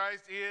Jesus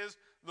Christ is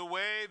the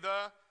way,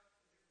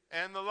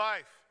 and the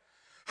life.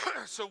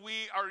 So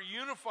we are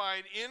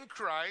unified in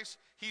Christ.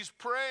 He's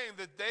praying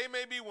that they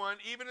may be one,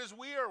 even as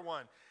we are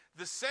one.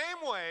 The same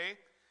way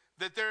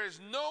that there is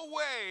no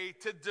way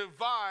to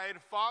divide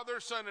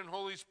Father, Son, and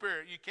Holy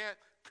Spirit. You can't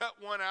cut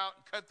one out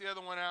and cut the other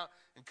one out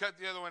and cut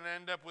the other one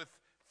and end up with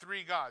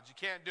three gods. You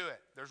can't do it.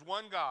 There's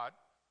one God.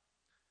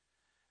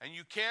 And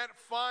you can't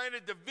find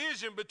a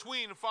division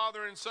between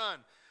Father and Son.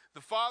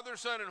 The Father,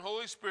 Son, and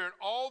Holy Spirit,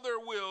 all their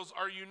wills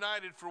are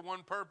united for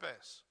one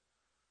purpose.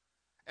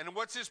 And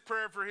what's his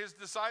prayer for his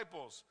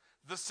disciples?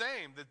 The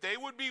same, that they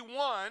would be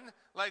one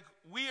like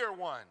we are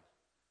one.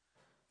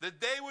 That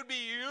they would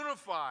be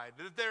unified,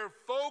 that their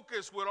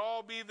focus would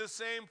all be the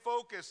same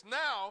focus.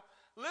 Now,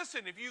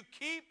 listen, if you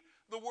keep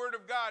the Word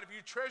of God, if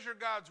you treasure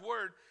God's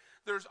Word,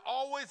 there's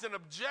always an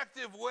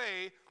objective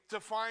way to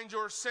find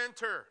your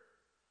center.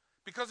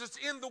 Because it's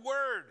in the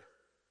Word.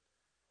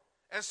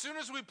 As soon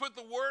as we put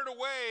the Word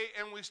away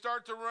and we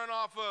start to run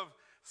off of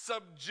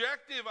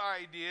subjective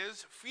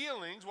ideas,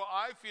 feelings, well,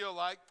 I feel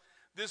like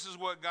this is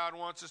what God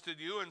wants us to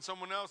do, and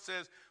someone else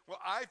says, well,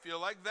 I feel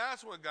like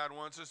that's what God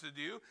wants us to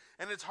do,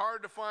 and it's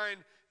hard to find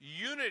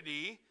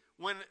unity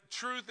when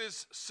truth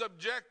is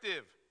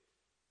subjective.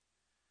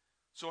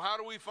 So how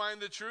do we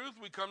find the truth?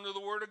 We come to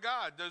the Word of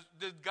God.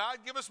 Does God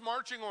give us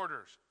marching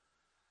orders?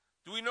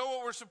 Do we know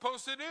what we're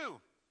supposed to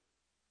do?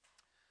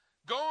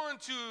 Go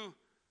into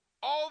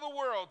all the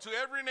world, to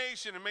every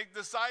nation, and make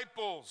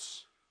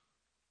disciples,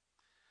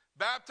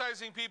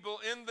 baptizing people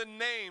in the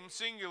name,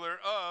 singular,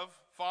 of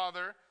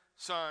Father,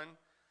 Son,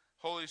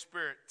 Holy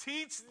Spirit.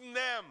 Teach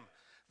them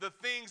the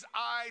things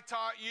I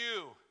taught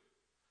you.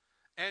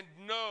 And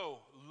know,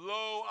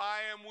 lo, I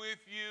am with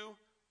you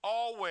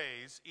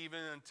always, even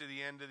unto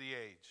the end of the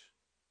age.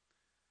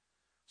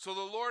 So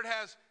the Lord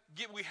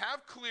we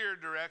have clear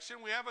direction.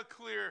 We have a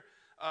clear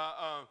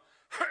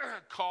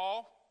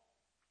call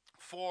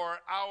for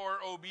our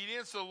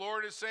obedience. The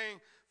Lord is saying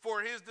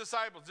for his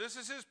disciples, this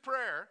is his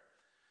prayer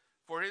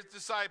for his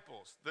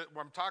disciples.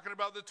 I'm talking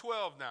about the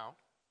 12 now.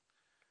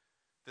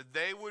 That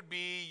they would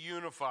be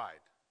unified.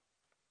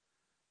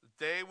 that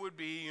they would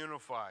be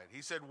unified.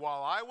 He said,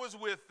 while I was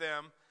with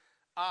them,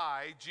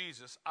 I,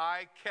 Jesus,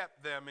 I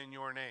kept them in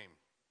your name,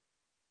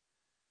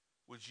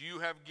 which you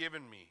have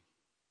given me.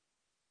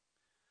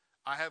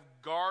 I have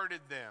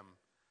guarded them,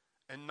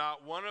 and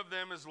not one of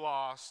them is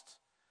lost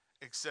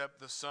except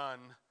the son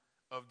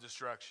of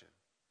destruction.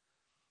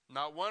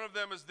 Not one of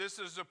them is, this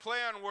is a play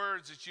on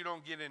words that you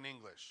don't get in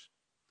English.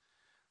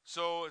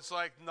 So it's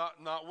like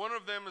not one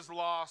of them is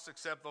lost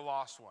except the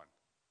lost one.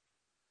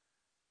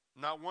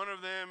 Not one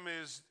of them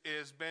is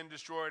been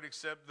destroyed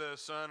except the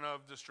son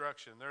of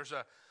destruction. There's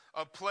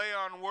a play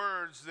on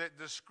words that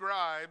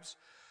describes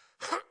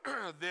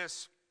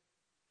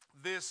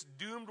this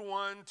doomed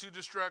one to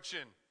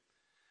destruction.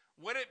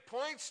 What it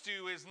points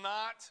to is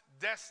not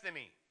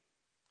destiny.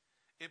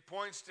 It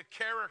points to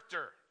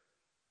character.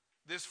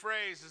 This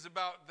phrase is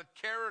about the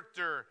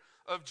character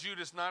of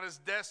Judas, not his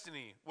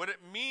destiny. What it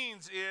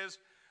means is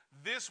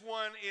this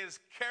one is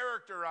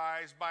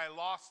characterized by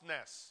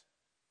lostness.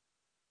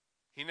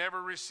 He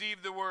never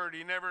received the word.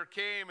 He never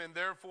came, and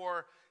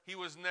therefore he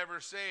was never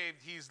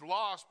saved. He's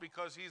lost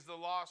because he's the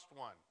lost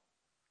one.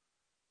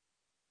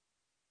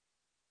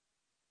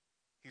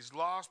 He's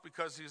lost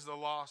because he's the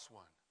lost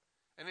one.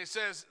 And it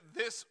says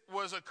this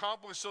was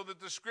accomplished so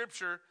that the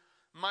scripture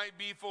might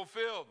be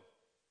fulfilled.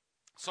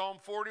 Psalm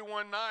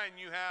 41:9,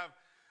 you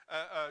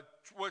have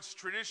what's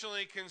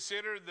traditionally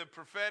considered the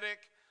prophetic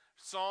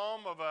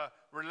psalm of a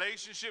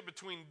relationship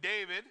between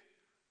David,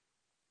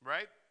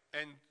 right,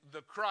 and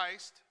the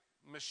Christ.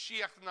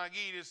 Mashiach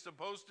Nagid is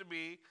supposed to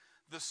be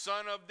the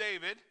son of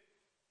David.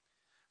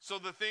 So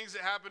the things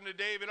that happen to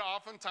David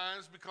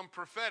oftentimes become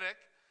prophetic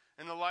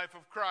in the life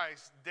of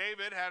Christ.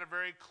 David had a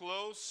very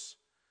close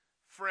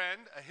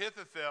friend,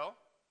 Ahithophel,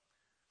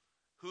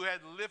 who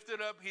had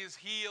lifted up his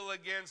heel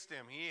against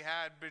him. He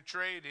had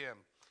betrayed him.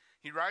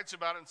 He writes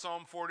about it in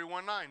Psalm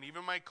 41:9.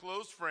 Even my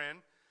close friend,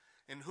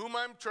 in whom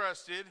I'm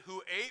trusted,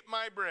 who ate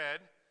my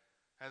bread,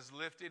 has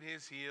lifted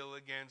his heel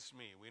against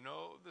me. We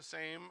know the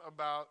same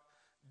about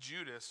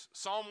Judas.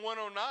 Psalm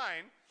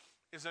 109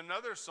 is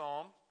another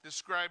psalm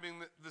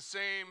describing the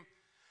same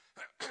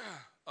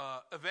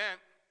event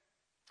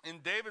in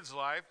David's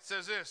life. It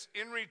says this,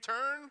 in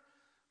return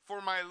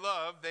for my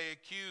love, they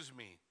accuse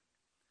me,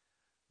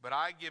 but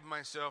I give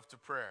myself to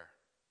prayer.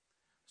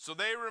 So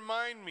they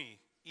remind me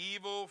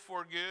evil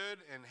for good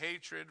and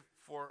hatred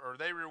for, or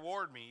they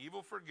reward me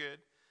evil for good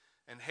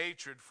and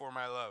hatred for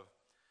my love.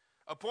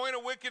 Appoint a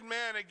wicked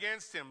man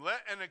against him.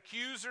 Let an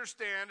accuser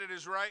stand at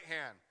his right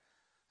hand.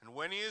 And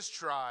when he is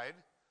tried,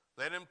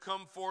 let him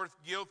come forth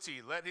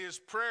guilty. Let his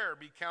prayer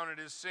be counted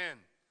as sin.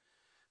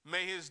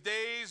 May his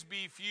days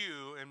be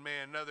few, and may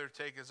another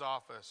take his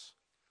office.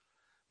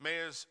 May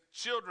his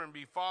children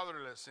be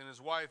fatherless, and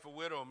his wife a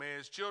widow. May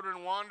his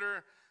children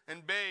wander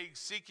and beg,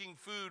 seeking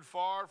food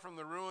far from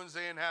the ruins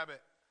they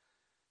inhabit.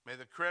 May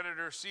the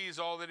creditor seize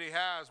all that he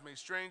has. May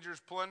strangers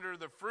plunder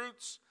the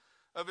fruits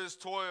of his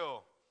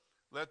toil.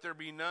 Let there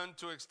be none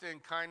to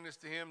extend kindness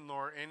to him,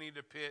 nor any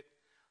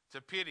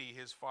to pity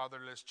his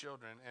fatherless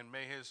children. And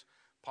may his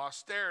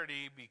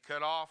posterity be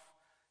cut off,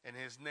 and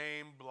his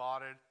name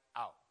blotted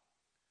out.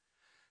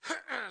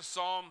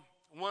 Psalm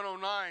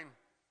 109,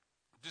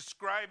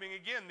 describing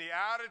again the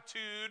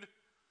attitude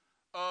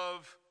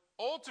of,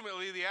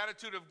 ultimately the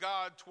attitude of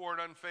God toward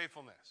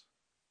unfaithfulness.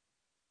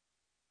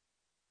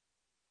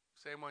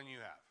 Same one you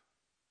have.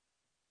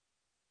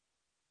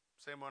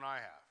 Same one I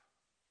have.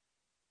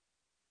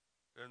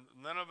 And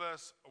none of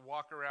us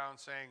walk around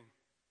saying,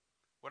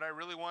 what I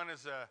really want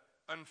is an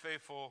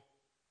unfaithful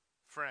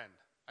friend.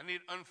 I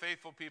need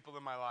unfaithful people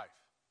in my life.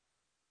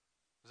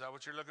 Is that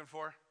what you're looking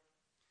for?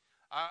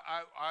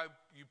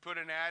 You put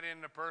an ad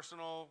in the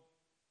personal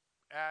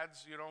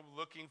ads,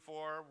 looking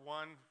for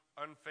one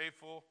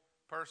unfaithful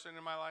person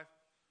in my life.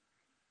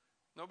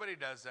 Nobody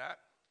does that.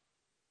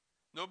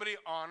 Nobody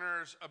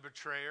honors a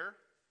betrayer.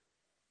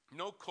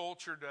 No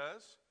culture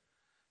does.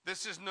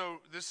 This is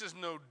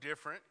no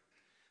different.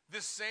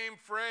 This same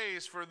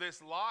phrase for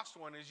this lost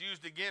one is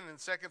used again in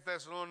 2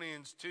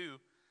 Thessalonians 2,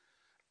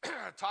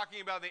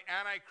 talking about the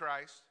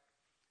Antichrist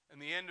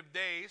and the end of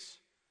days,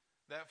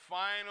 that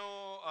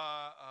final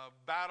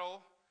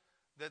battle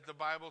that the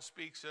Bible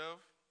speaks of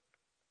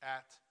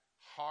at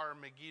Har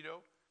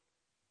Megiddo,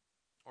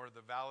 or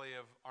the Valley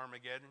of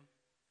Armageddon.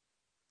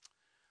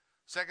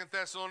 2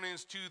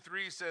 Thessalonians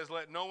 2:3 says,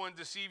 let no one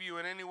deceive you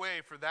in any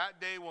way, for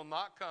that day will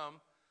not come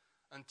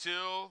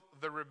until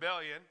the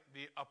rebellion,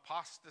 the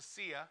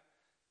apostasia,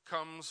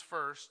 comes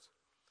first,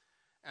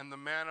 and the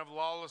man of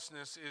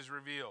lawlessness is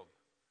revealed.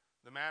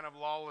 The man of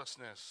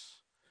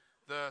lawlessness,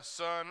 the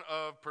son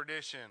of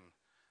perdition,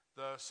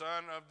 the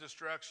son of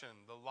destruction,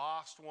 the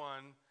lost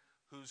one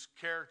who's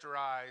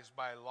characterized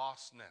by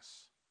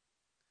lostness.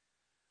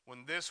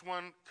 When this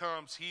one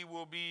comes, he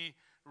will be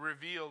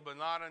revealed, but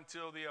not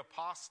until the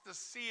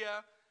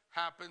apostasia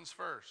happens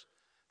first.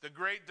 The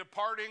great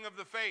departing of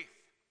the faith,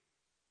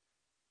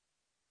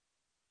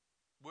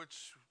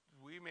 which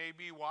we may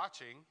be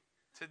watching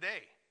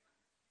today.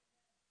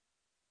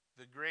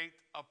 The great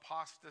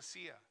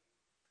apostasia.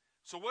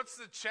 So what's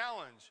the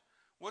challenge?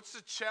 What's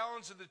the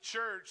challenge of the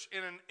church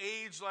in an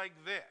age like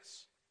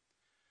this?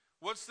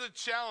 What's the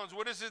challenge?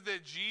 What is it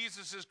that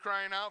Jesus is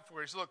crying out for?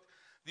 He says, look,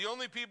 the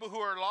only people who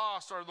are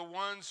lost are the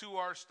ones who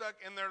are stuck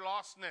in their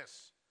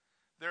lostness.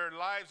 Their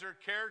lives are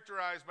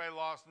characterized by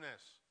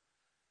lostness.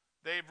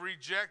 They've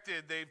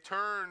rejected, they've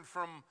turned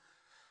from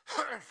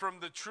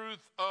the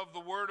truth of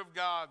the Word of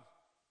God,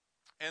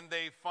 and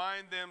they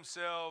find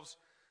themselves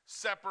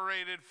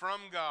separated from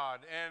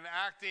God and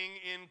acting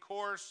in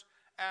course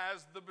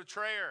as the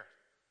betrayer.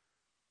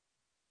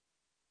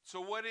 So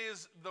what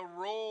is the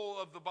role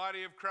of the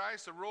body of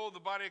Christ? The role of the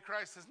body of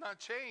Christ has not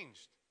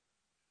changed.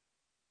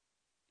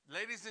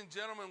 Ladies and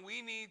gentlemen,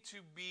 we need to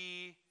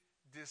be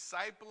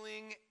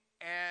discipling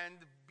and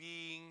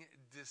being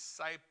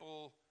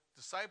disciplers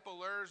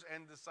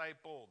and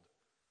discipled.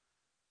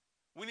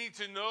 We need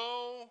to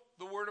know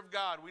the Word of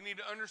God. We need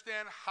to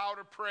understand how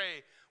to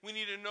pray. We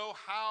need to know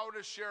how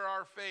to share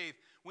our faith.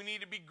 We need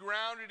to be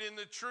grounded in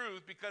the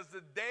truth, because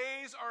the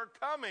days are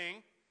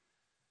coming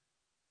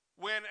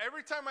when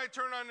every time I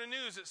turn on the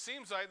news, it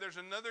seems like there's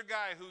another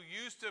guy who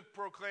used to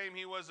proclaim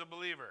he was a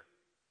believer,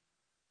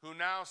 who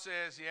now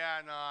says,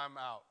 yeah, no, I'm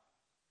out.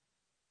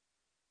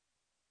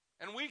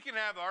 And we can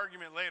have the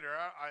argument later.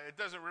 It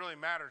doesn't really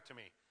matter to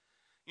me.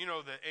 You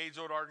know, the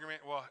age-old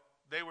argument, well,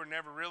 they were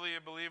never really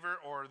a believer,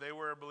 or they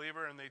were a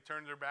believer and they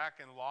turned their back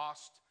and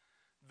lost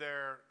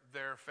their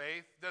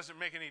faith. Doesn't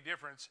make any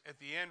difference. At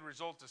the end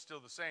result is still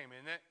the same,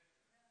 isn't it?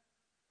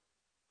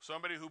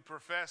 Somebody who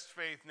professed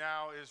faith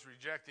now is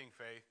rejecting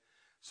faith.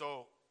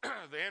 So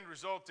the end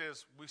result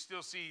is we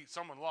still see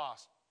someone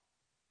lost.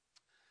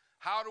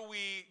 How do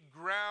we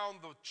ground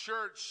the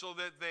church so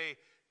that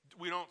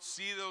we don't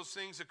see those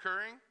things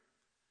occurring?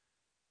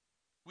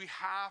 We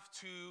have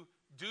to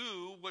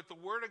do what the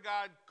Word of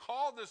God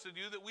called us to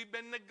do that we've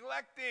been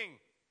neglecting.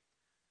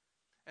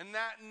 And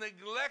that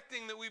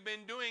neglecting that we've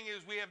been doing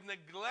is we have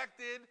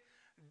neglected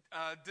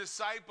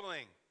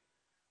discipling.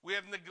 We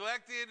have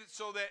neglected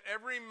so that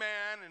every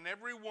man and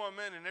every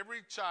woman and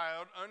every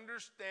child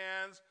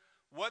understands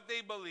what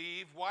they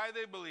believe, why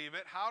they believe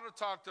it, how to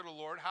talk to the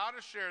Lord, how to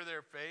share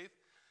their faith,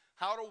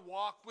 how to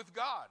walk with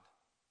God.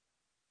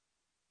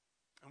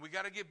 And we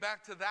got to get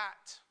back to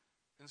that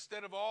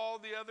instead of all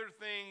the other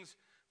things,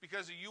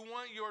 because you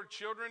want your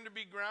children to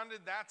be grounded.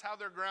 That's how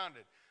they're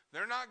grounded.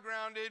 They're not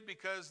grounded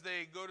because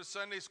they go to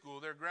Sunday school.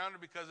 They're grounded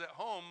because at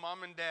home,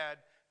 mom and dad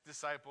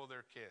disciple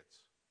their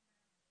kids.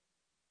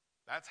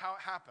 That's how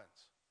it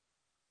happens.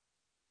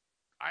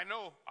 I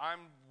know I'm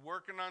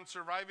working on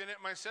surviving it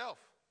myself.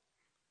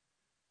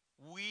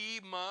 We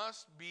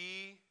must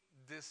be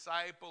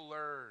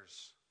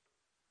disciplers.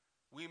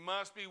 We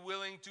must be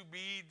willing to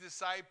be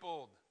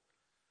discipled,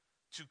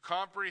 to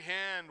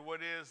comprehend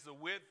what is the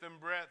width and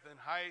breadth and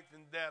height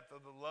and depth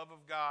of the love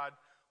of God,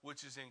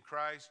 which is in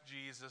Christ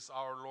Jesus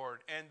our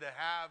Lord, and to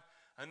have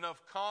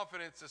enough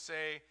confidence to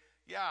say,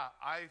 yeah,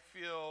 I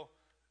feel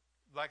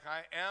like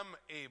I am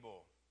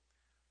able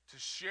to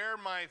share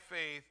my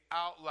faith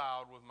out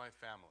loud with my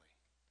family,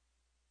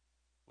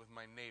 with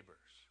my neighbors,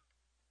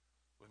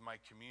 with my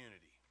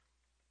community.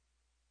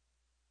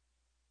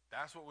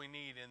 That's what we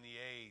need in the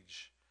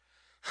age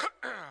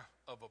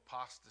of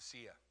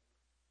apostasia,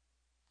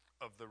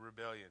 of the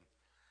rebellion.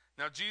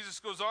 Now Jesus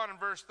goes on in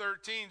verse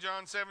 13,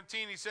 John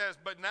 17, he says,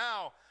 but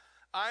now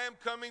I am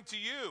coming to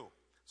you.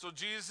 So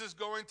Jesus is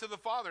going to the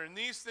Father. And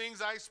these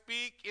things I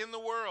speak in the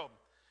world,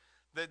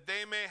 that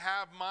they may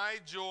have my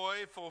joy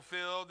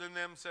fulfilled in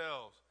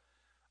themselves.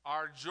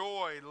 Our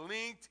joy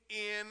linked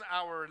in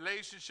our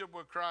relationship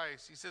with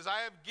Christ. He says, I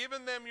have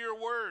given them your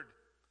word,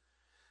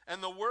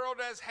 and the world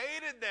has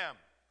hated them.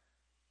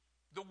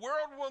 The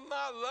world will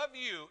not love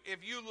you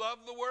if you love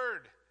the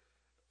word.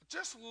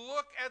 Just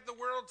look at the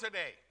world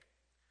today.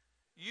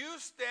 You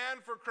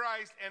stand for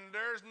Christ, and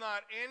there's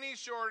not any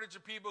shortage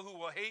of people who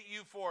will hate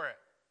you for it.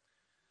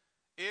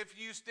 If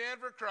you stand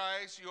for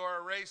Christ, you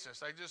are a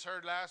racist. I just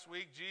heard last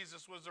week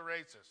Jesus was a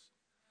racist.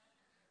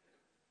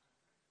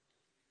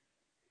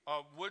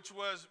 Which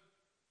was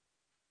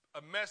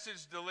a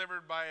message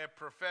delivered by a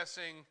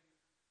professing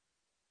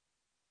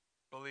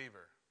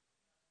believer.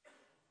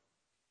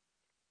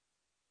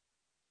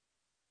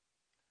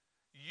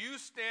 You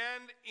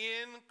stand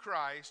in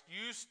Christ,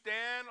 you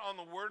stand on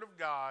the Word of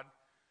God,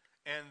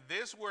 and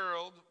this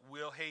world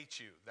will hate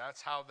you.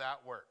 That's how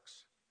that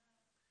works.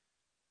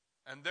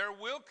 And there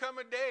will come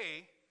a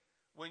day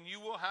when you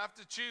will have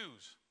to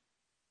choose.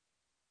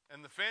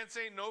 And the fence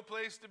ain't no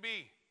place to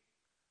be.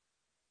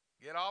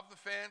 Get off the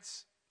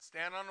fence,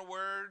 stand on the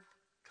word,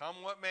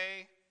 come what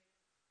may.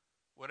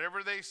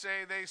 Whatever they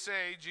say, they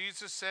say.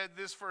 Jesus said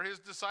this for his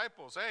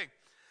disciples. Hey,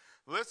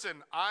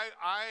 listen, I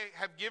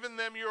have given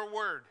them your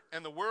word,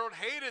 and the world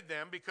hated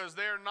them because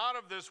they are not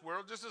of this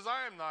world, just as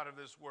I am not of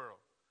this world.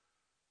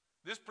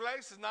 This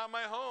place is not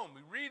my home.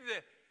 We read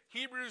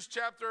Hebrews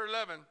chapter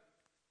 11.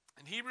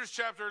 In Hebrews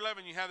chapter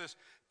 11, you have this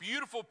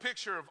beautiful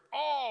picture of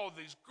all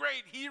these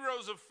great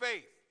heroes of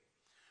faith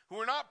who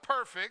are not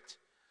perfect,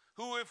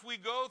 who, if we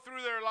go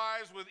through their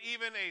lives with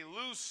even a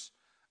loose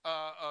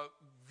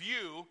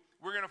view,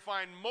 we're going to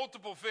find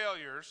multiple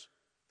failures.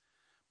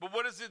 But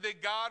what is it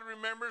that God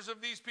remembers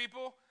of these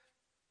people?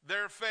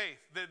 Their faith.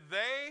 That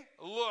they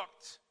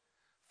looked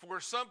for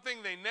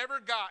something they never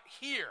got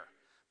here.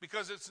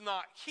 Because it's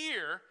not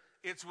here,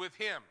 it's with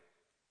him.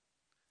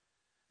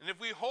 And if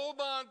we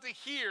hold on to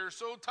here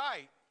so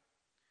tight,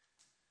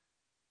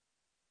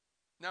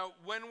 now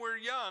when we're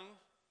young,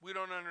 we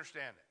don't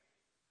understand it.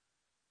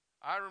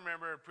 I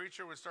remember a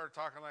preacher would start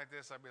talking like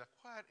this. I'd be like,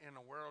 what in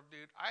the world,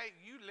 dude?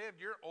 You lived,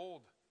 you're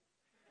old.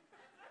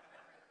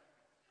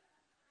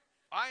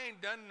 I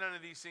ain't done none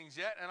of these things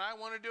yet, and I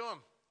want to do them.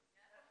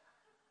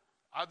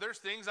 There's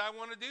things I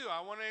want to do.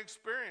 I want to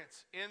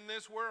experience in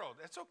this world.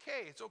 It's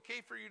okay. It's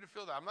okay for you to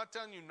feel that. I'm not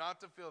telling you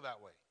not to feel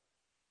that way.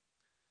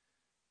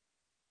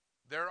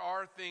 There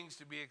are things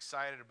to be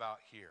excited about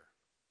here.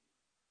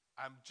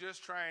 I'm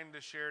just trying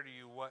to share to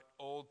you what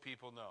old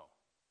people know.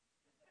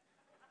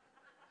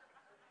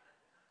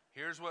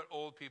 Here's what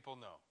old people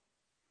know.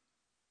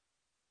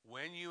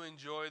 When you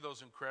enjoy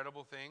those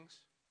incredible things,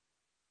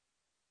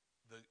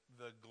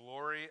 the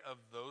glory of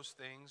those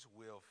things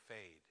will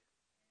fade.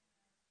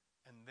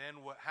 And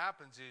then what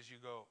happens is you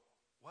go,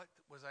 what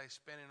was I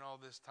spending all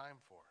this time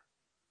for?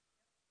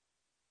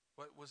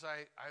 What was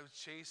I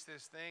chased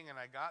this thing and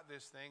I got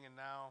this thing and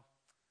now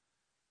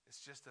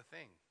it's just a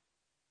thing.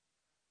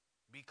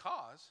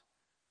 Because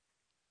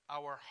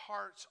our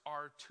hearts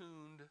are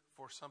tuned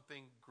for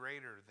something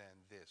greater than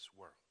this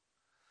world.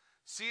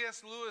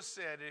 C.S. Lewis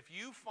said, if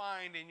you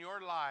find in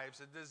your lives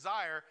a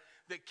desire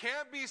that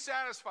can't be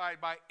satisfied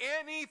by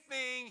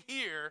anything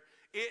here,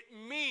 it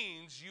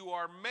means you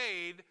are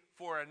made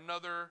for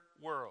another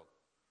world.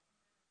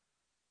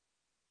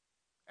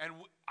 And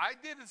I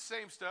did the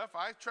same stuff.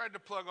 I tried to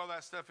plug all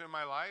that stuff in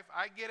my life.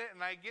 I get it,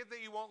 and I get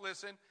that you won't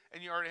listen,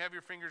 and you already have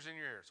your fingers in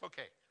your ears.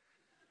 Okay.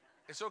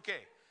 It's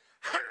okay.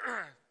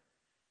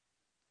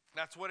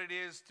 That's what it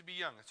is to be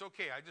young. It's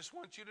okay. I just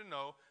want you to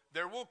know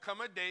there will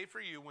come a day for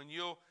you when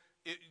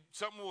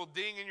something will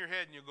ding in your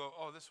head, and you'll go,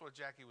 oh, this is what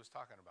Jackie was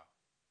talking about.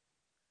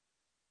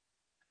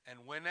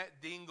 And when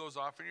that ding goes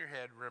off in your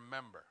head,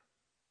 remember,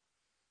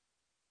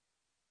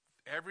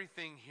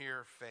 everything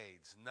here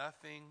fades.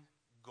 Nothing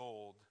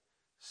gold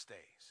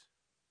stays.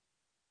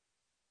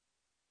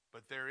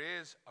 But there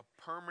is a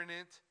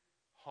permanent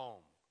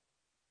home.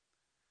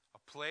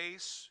 A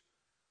place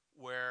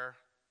where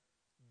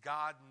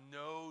God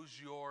knows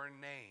your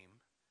name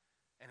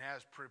and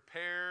has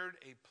prepared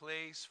a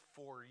place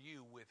for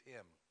you with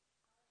him.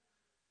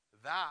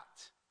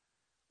 That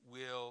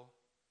will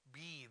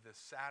be the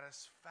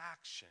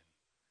satisfaction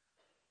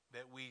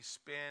that we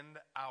spend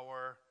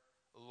our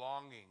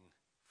longing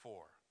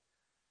for.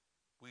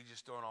 We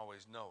just don't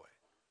always know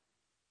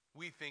it.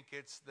 We think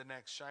it's the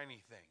next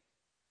shiny thing.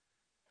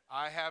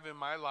 I have in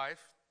my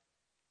life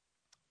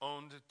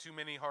owned too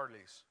many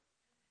Harleys.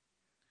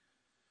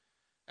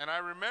 And I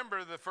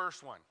remember the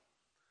first one.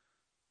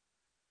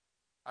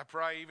 I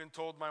probably even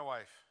told my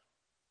wife,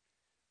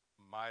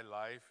 my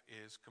life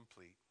is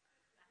complete.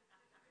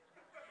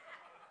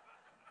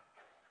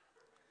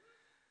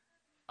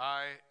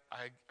 I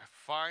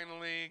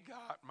finally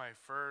got my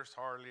first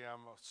Harley. I'm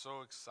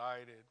so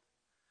excited.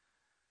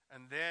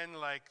 And then,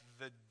 like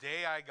the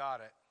day I got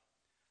it,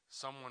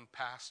 someone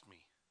passed me.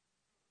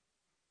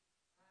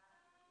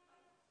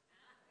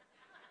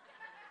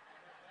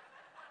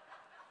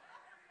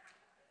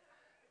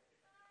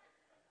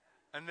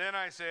 And then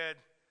I said,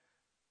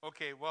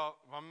 okay, well,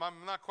 I'm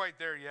not quite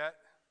there yet.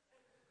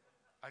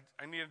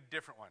 I need a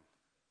different one.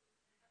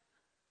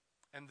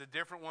 And the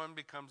different one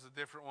becomes a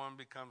different one,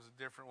 becomes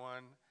a different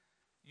one.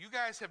 You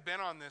guys have been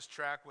on this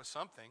track with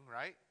something,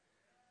 right?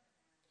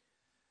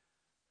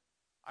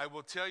 I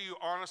will tell you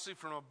honestly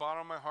from the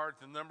bottom of my heart,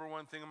 the number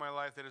one thing in my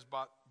life that has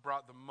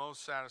brought the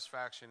most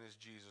satisfaction is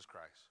Jesus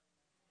Christ.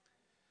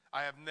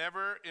 I have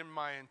never in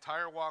my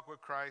entire walk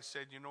with Christ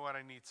said, you know what,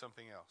 I need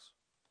something else.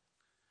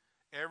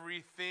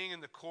 Everything in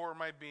the core of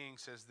my being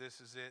says,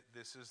 this is it,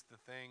 this is the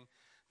thing,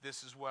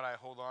 this is what I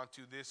hold on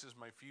to, this is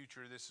my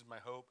future, this is my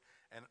hope.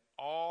 And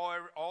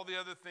all the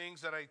other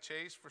things that I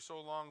chased for so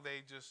long,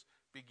 they just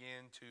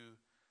begin to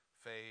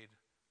fade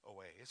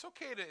away. It's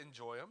okay to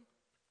enjoy them.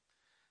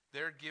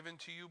 They're given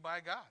to you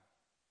by God.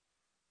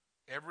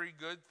 Every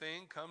good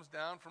thing comes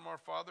down from our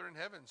Father in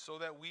heaven so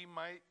that we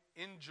might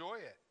enjoy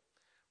it.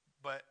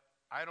 But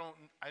I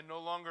no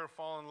longer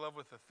fall in love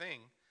with the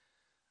thing.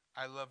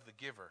 I love the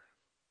giver.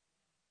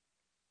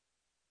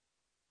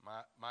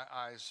 My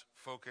eyes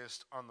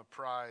focused on the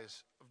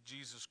prize of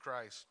Jesus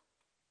Christ.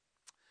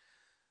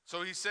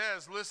 So he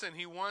says, listen,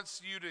 he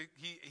wants you to,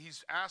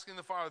 he's asking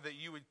the Father that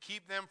you would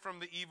keep them from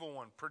the evil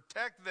one.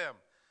 Protect them.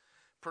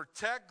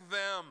 Protect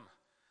them.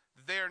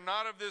 They are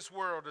not of this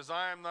world as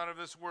I am not of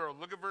this world.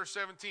 Look at verse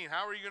 17.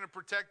 How are you going to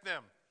protect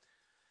them?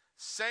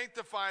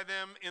 Sanctify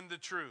them in the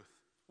truth.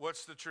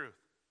 What's the truth?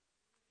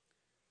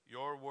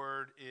 Your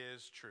word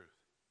is truth.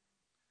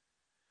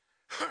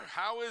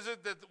 How is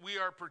it that we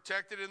are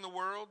protected in the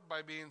world?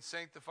 By being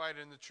sanctified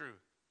in the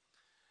truth.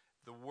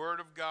 The word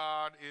of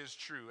God is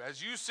true.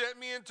 As you sent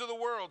me into the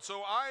world,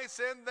 so I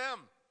send them.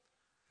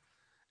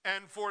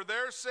 And for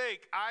their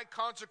sake, I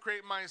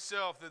consecrate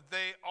myself, that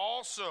they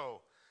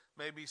also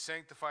may be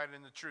sanctified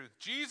in the truth.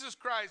 Jesus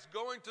Christ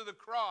going to the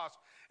cross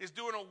is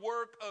doing a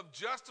work of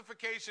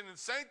justification and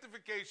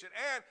sanctification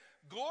and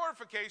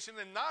glorification,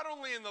 and not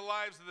only in the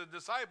lives of the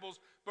disciples,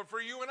 but for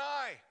you and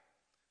I.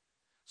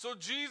 So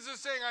Jesus is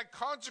saying, I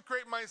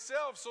consecrate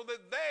myself so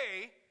that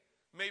they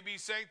may be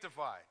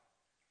sanctified,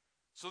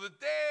 so that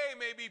they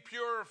may be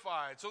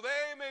purified, so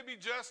they may be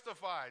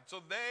justified,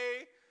 so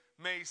they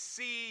may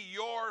see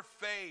your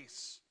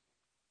face.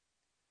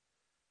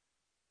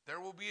 There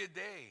will be a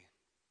day.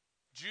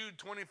 Jude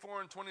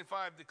 24 and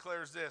 25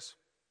 declares this.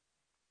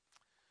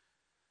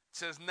 It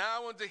says,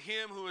 now unto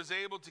him who is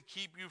able to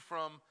keep you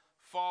from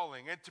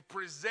falling and to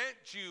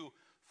present you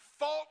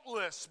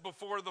faultless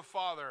before the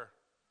Father.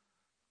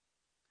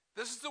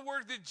 This is the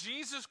work that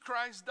Jesus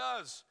Christ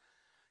does.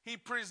 He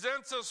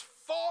presents us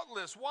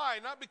faultless. Why?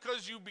 Not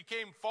because you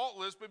became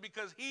faultless, but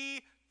because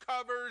he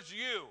covers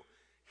you.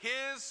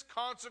 His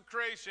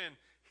consecration,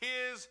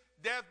 his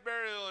death,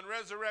 burial, and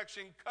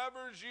resurrection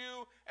covers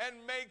you and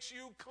makes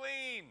you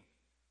clean,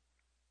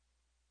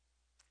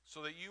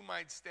 so that you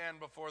might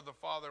stand before the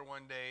Father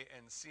one day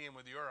and see him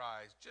with your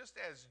eyes, just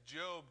as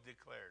Job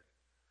declared,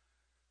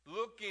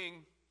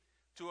 looking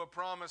to a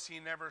promise he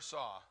never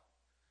saw.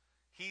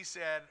 He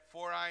said,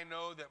 for I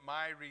know that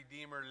my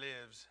Redeemer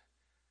lives,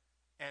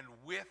 and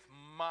with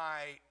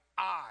my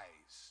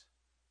eyes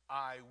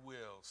I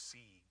will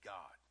see God.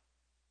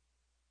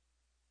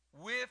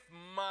 With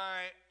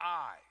my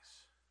eyes.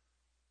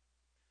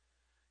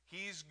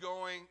 He's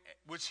going,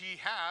 which he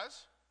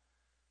has,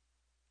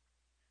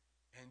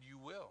 and you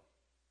will.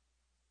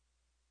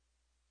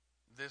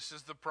 This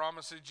is the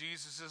promise that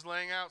Jesus is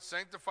laying out.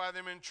 Sanctify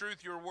them in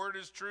truth. Your word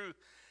is truth.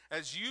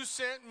 As you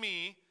sent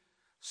me,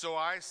 so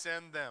I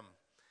send them.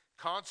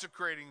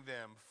 Consecrating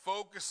them,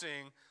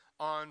 focusing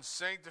on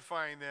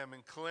sanctifying them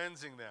and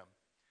cleansing them.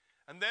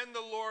 And then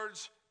the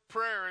Lord's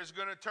Prayer is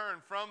going to turn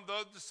from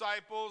the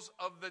disciples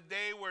of the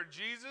day where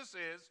Jesus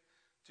is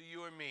to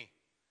you and me.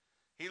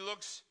 He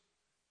looks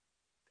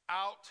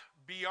out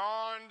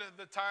beyond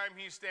the time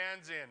he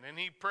stands in, and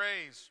he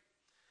prays,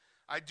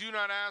 I do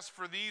not ask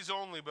for these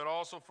only, but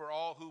also for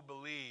all who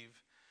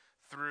believe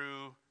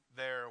through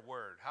their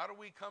word. How do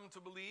we come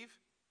to believe?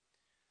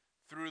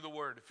 Through the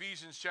word.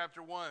 Ephesians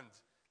chapter 1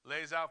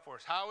 lays out for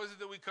us. How is it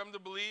that we come to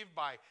believe?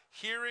 By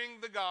hearing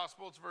the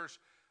gospel. It's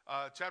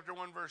chapter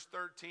 1, verse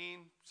 13,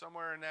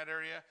 somewhere in that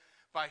area.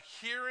 By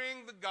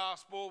hearing the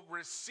gospel,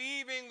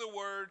 receiving the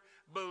word,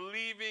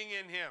 believing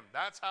in him.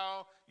 That's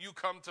how you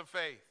come to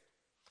faith.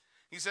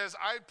 He says,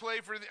 I pray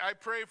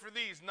for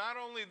these, not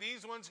only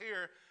these ones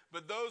here,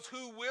 but those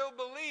who will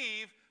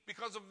believe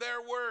because of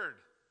their word,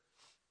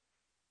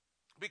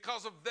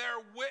 because of their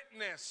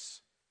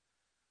witness.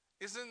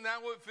 Isn't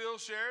that what Phil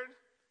shared?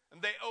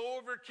 And they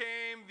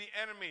overcame the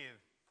enemy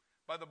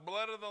by the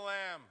blood of the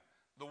Lamb,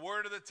 the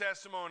word of the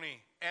testimony,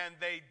 and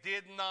they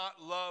did not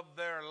love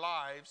their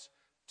lives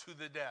to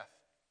the death.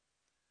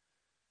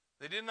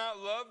 They did not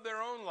love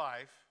their own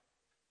life.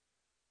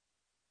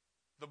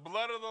 The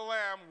blood of the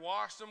Lamb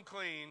washed them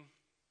clean,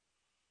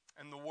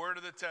 and the word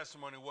of the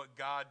testimony, what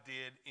God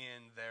did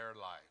in their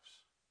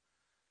lives,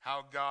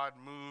 how God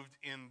moved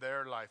in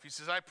their life. He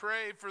says, I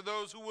pray for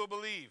those who will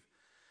believe.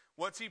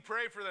 What's he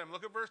pray for them?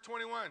 Look at verse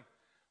 21.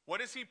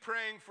 What is he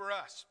praying for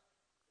us?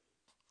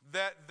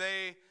 That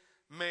they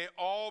may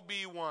all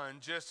be one,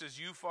 just as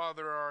you,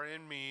 Father, are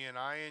in me and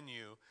I in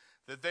you,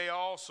 that they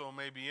also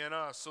may be in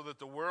us, so that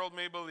the world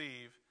may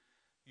believe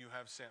you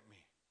have sent me.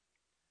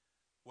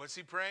 What's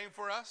he praying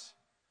for us?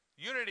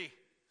 Unity.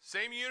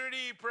 Same unity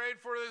he prayed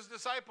for his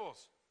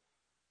disciples.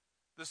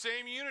 The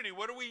same unity.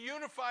 What are we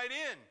unified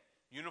in?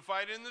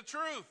 Unified in the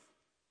truth.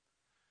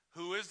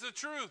 Who is the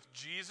truth?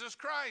 Jesus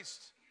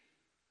Christ.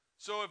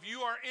 So if you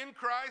are in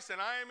Christ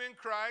and I am in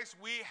Christ,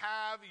 we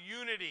have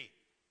unity.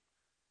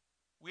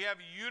 We have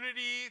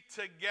unity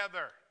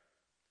together.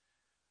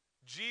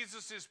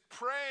 Jesus is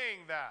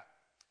praying that.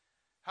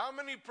 How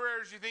many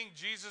prayers do you think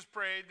Jesus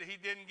prayed that he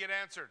didn't get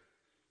answered?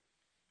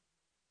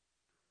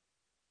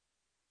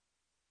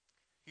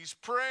 He's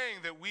praying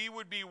that we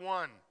would be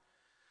one,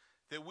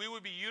 that we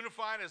would be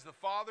unified as the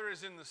Father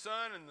is in the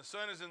Son and the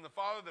Son is in the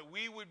Father, that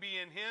we would be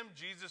in him.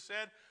 Jesus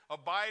said,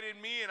 abide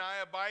in me and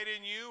I abide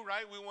in you,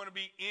 right? We want to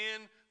be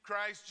in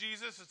Christ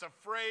Jesus. It's a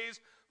phrase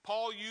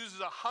Paul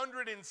uses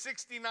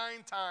 169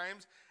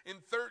 times in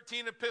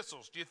 13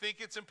 epistles. Do you think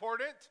it's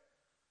important?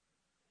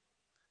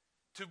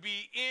 To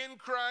be in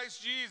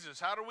Christ Jesus.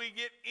 How do we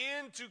get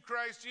into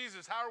Christ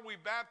Jesus? How are we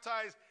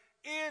baptized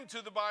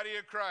into the body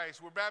of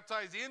Christ? We're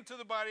baptized into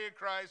the body of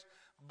Christ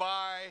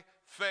by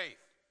faith.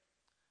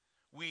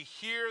 We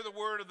hear the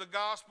word of the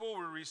gospel,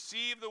 we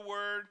receive the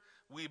word,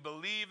 we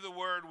believe the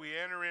word, we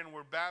enter in,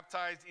 we're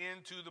baptized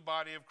into the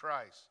body of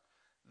Christ.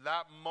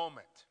 That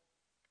moment,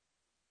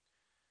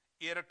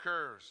 it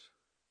occurs.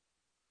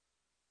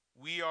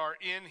 We are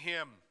in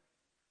him,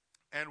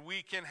 and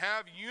we can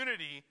have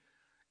unity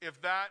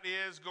if that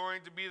is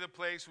going to be the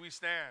place we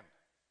stand.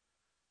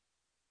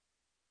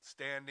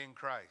 Stand in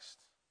Christ.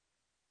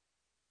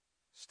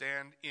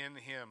 Stand in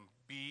him.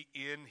 Be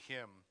in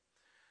him.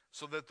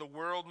 So that the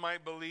world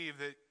might believe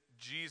that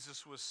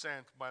Jesus was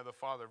sent by the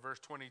Father. Verse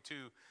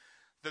 22,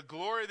 the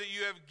glory that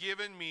you have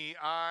given me,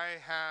 I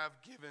have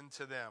given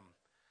to them,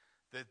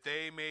 that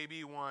they may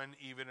be one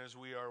even as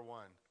we are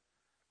one.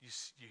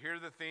 You hear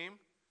the theme?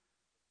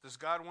 Does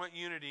God want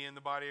unity in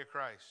the body of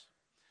Christ?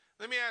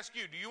 Let me ask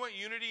you, do you want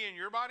unity in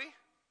your body?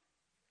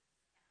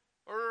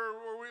 Or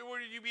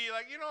would you be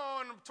like,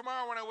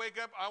 tomorrow when I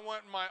wake up, I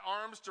want my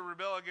arms to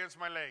rebel against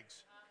my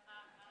legs?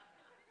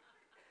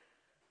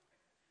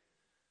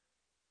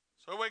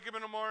 So I wake up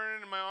in the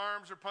morning and my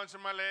arms are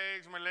punching my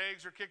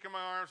legs are kicking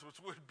my arms,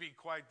 which would be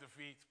quite the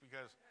feat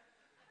because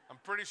I'm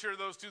pretty sure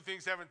those two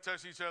things haven't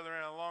touched each other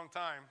in a long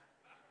time.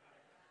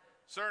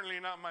 Certainly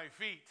not my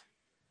feet.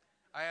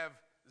 I have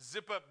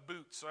zip-up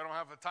boots, so I don't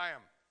have to tie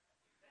them.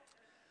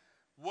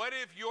 What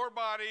if your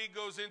body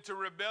goes into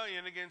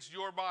rebellion against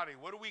your body?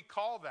 What do we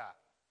call that?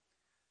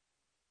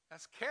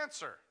 That's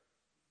cancer.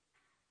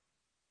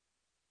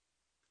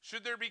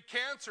 Should there be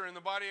cancer in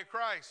the body of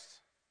Christ?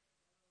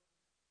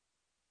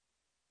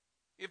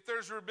 If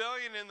there's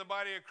rebellion in the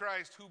body of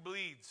Christ, who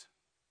bleeds?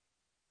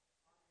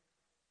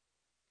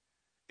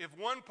 If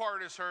one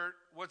part is hurt,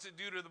 what's it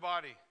do to the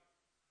body?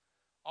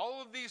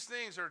 All of these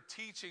things are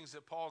teachings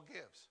that Paul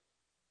gives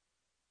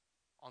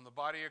on the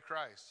body of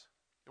Christ.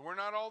 And we're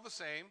not all the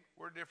same.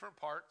 We're different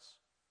parts.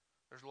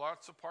 There's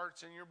lots of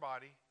parts in your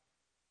body.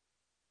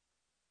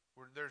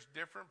 There's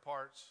different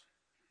parts,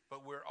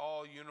 but we're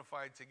all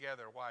unified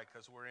together. Why?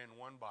 Because we're in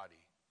one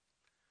body,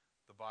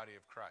 the body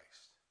of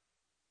Christ.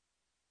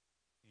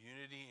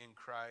 Unity in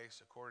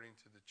Christ according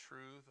to the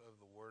truth of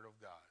the Word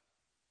of God.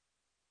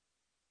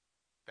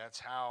 That's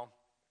how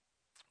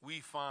we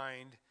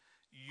find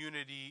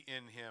unity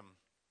in Him.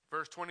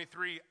 Verse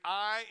 23,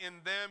 I in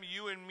them,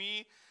 you in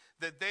me,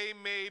 that they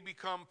may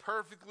become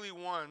perfectly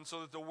one, so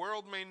that the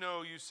world may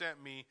know you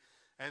sent me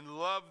and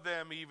love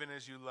them even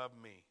as you love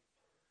me.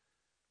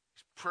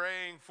 He's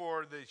praying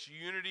for this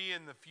unity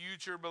in the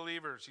future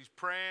believers. He's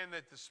praying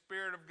that the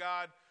Spirit of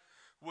God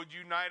would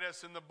unite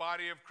us in the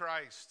body of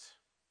Christ.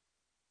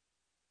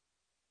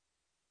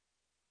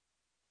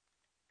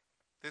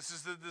 This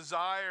is the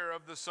desire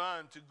of the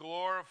Son, to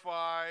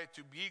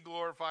be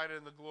glorified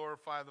and to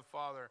glorify the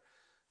Father.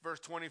 Verse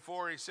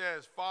 24, he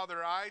says,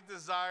 Father, I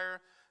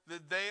desire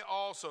that they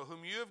also,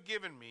 whom you have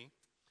given me,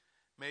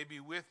 may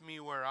be with me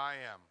where I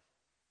am,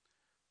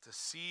 to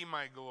see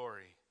my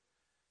glory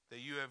that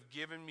you have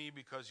given me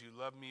because you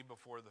loved me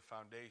before the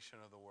foundation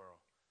of the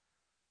world.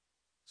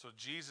 So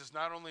Jesus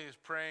not only is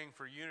praying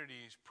for unity,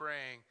 he's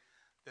praying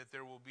that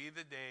there will be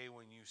the day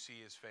when you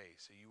see his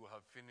face, that you will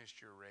have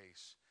finished your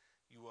race.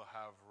 You will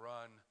have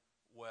run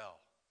well.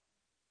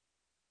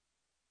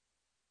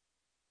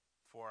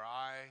 For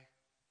I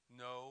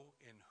know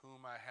in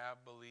whom I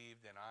have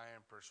believed, and I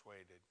am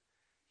persuaded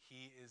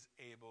he is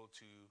able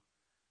to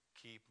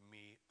keep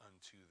me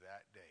unto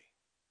that day.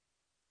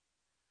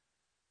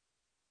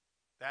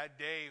 That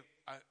day,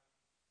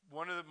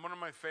 one of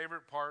my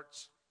favorite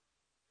parts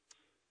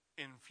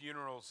in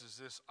funerals is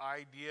this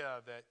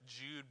idea that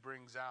Jude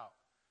brings out.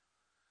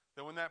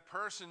 That when that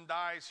person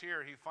dies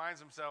here, he finds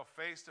himself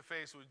face to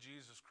face with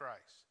Jesus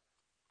Christ.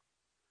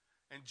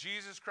 And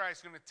Jesus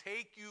Christ is going to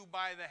take you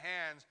by the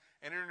hands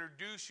and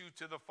introduce you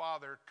to the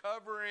Father,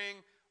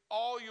 covering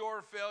all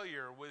your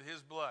failure with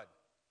his blood.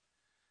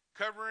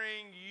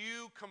 Covering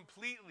you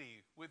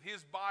completely with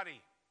his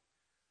body.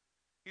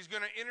 He's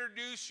going to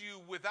introduce you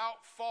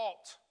without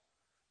fault,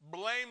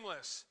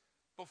 blameless,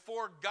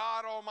 before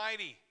God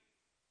Almighty.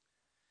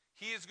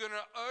 He is going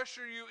to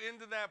usher you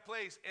into that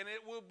place, and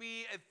it will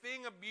be a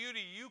thing of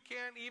beauty. You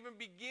can't even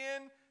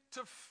begin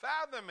to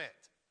fathom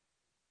it.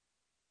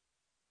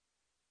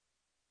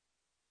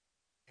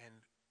 And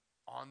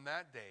on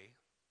that day,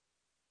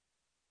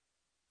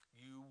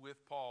 you with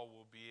Paul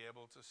will be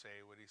able to say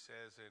what he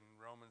says in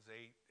Romans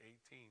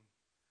 8:18.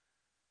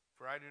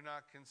 For I do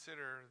not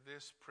consider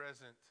this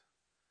present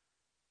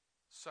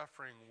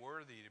suffering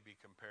worthy to be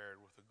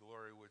compared with the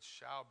glory which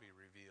shall be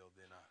revealed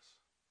in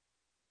us.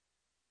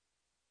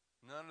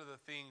 None of the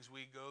things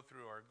we go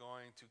through are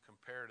going to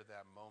compare to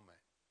that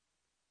moment.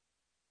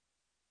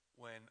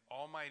 When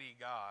Almighty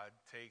God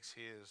takes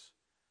his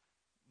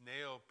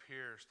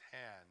nail-pierced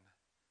hand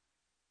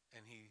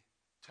and he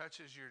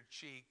touches your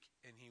cheek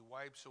and he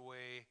wipes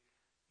away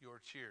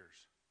your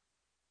tears.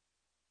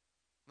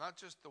 Not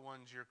just the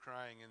ones you're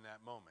crying in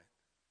that moment.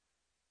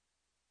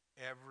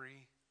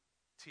 Every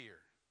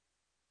tear.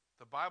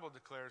 The Bible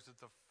declares that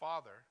the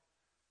Father,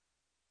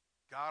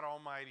 God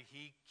Almighty,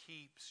 he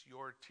keeps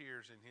your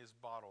tears in his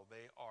bottle.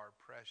 They are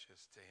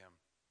precious to him.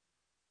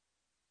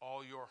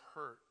 All your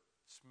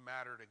hurts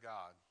matter to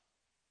God.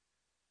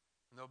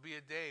 And there'll be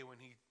a day when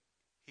he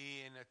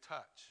in a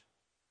touch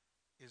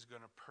is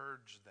going to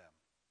purge them.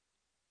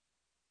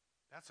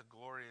 That's a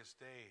glorious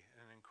day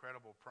and an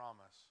incredible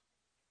promise.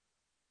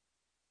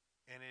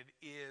 And it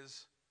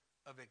is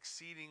of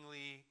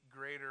exceedingly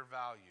greater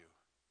value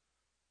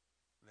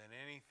than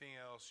anything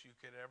else you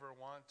could ever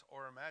want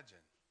or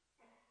imagine.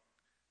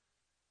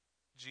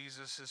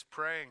 Jesus is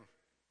praying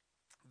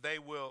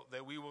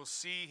that we will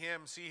see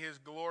him, see his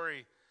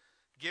glory.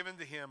 given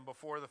to him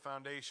before the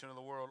foundation of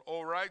the world.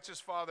 O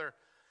righteous Father,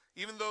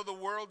 even though the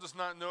world does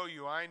not know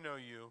you, I know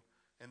you,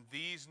 and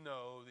these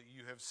know that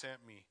you have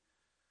sent me.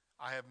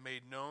 I have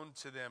made known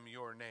to them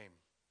your name.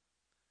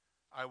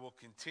 I will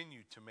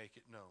continue to make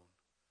it known,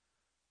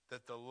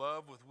 that the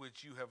love with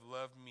which you have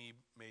loved me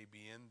may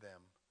be in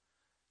them,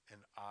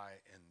 and I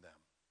in them.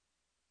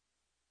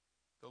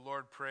 The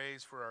Lord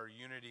prays for our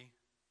unity.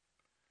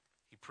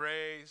 He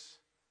prays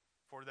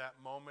for that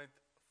moment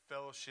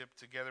fellowship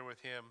together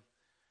with him.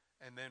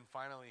 And then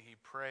finally he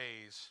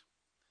prays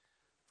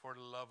for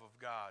the love of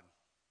God.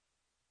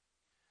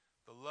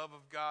 The love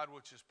of God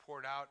which is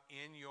poured out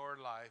in your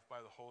life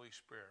by the Holy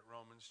Spirit.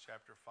 Romans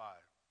chapter 5,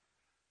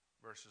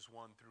 verses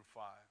 1 through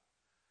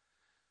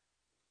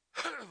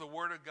 5. The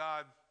Word of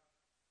God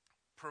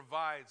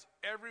provides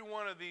every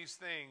one of these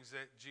things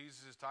that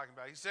Jesus is talking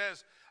about. He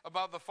says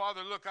about the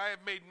Father, look, I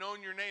have made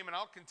known your name, and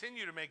I'll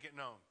continue to make it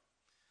known.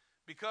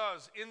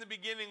 Because in the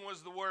beginning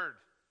was the Word.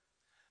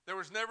 There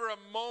was never a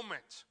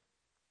moment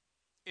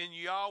in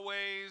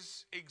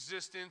Yahweh's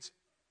existence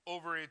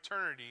over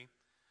eternity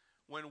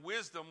when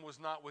wisdom was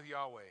not with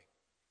Yahweh.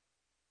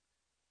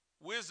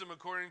 Wisdom,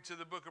 according to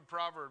the book of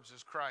Proverbs,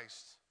 is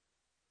Christ.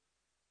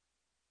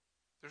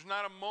 There's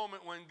not a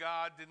moment when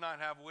God did not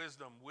have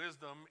wisdom.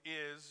 Wisdom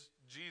is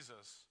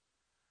Jesus.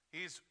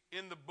 He's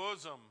in the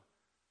bosom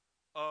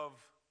of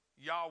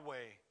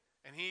Yahweh,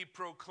 and he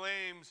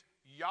proclaims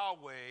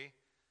Yahweh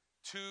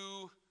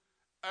to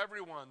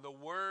everyone. The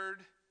Word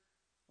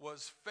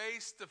was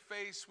face to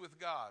face with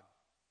God,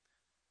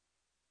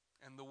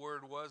 and the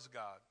Word was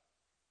God,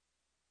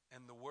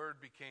 and the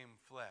Word became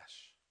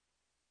flesh,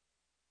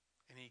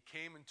 and he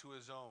came into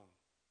his own,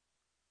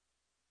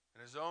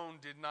 and his own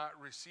did not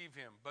receive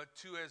him, but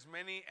to as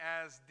many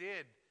as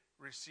did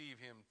receive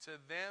him, to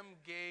them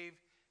gave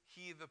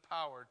he the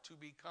power to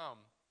become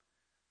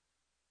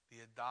the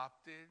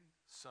adopted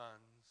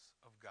sons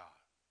of God,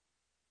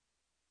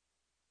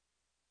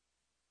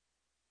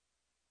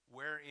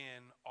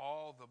 wherein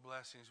all the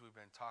blessings we've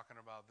been talking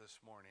about this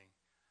morning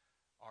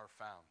are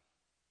found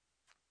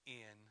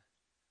in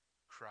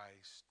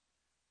Christ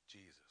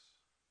Jesus.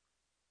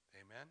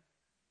 Amen?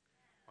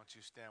 Why don't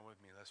you stand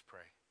with me? Let's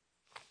pray.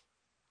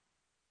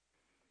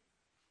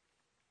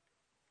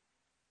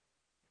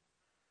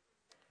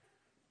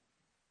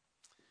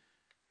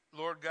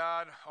 Lord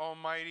God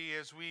Almighty,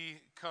 as we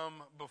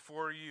come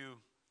before you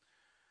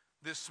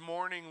this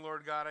morning,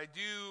 Lord God, I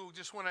do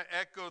just want to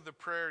echo the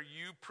prayer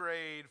you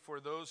prayed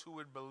for those who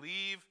would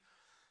believe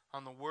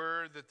on the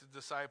word that the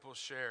disciples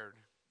shared.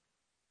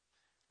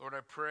 Lord,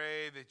 I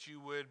pray that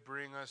you would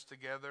bring us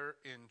together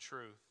in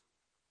truth,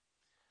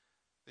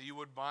 that you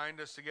would bind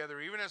us together,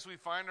 even as we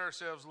find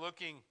ourselves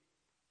looking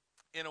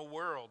in a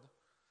world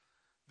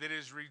that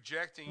is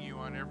rejecting you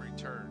on every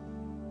turn.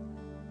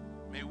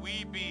 May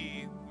we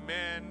be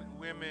men,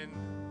 women,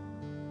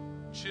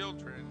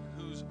 children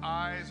whose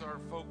eyes are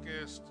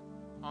focused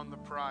on the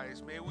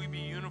prize. May we be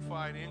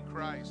unified in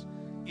Christ,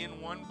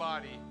 in one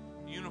body,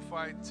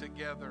 unified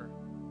together.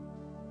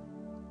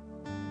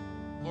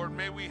 Lord,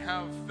 may we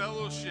have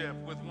fellowship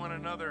with one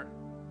another.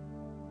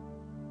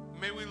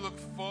 May we look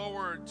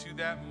forward to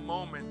that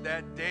moment,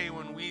 that day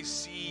when we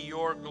see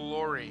your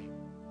glory.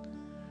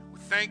 We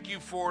thank you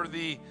for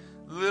the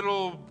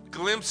little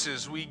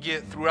glimpses we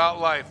get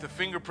throughout life, the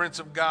fingerprints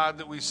of God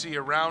that we see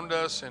around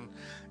us and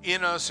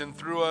in us and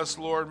through us,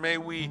 Lord. May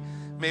we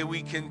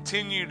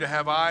continue to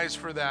have eyes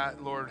for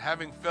that, Lord,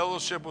 having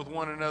fellowship with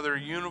one another,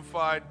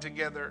 unified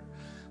together,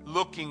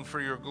 looking for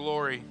your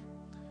glory.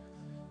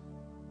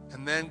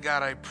 And then,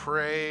 God, I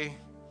pray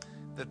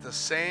that the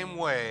same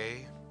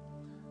way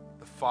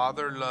the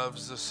Father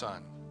loves the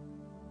Son,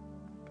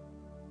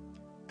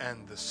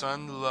 and the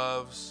Son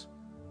loves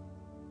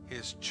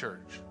his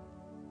church,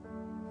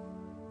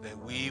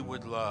 that we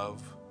would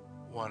love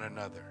one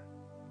another.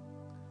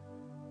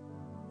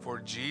 For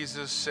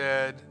Jesus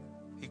said,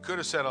 he could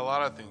have said a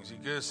lot of things. He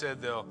could have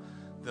said they'll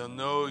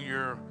know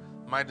you're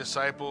my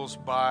disciples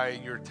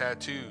by your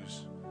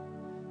tattoos.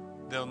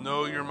 They'll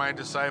know you're my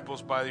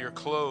disciples by your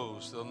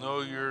clothes. They'll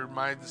know you're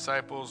my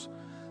disciples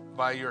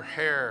by your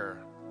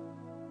hair.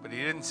 But he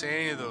didn't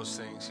say any of those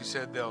things. He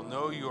said they'll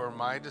know you are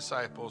my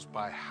disciples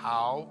by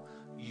how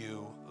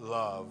you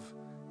love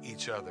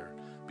each other.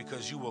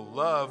 Because you will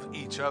love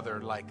each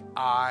other like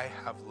I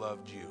have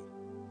loved you.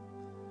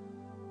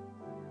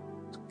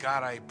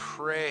 God, I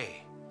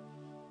pray,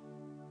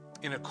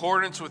 in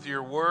accordance with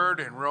your word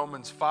in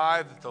Romans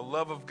 5, that the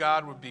love of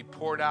God would be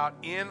poured out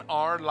in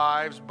our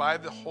lives by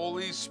the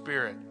Holy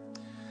Spirit.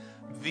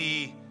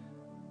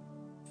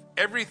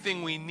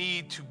 Everything we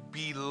need to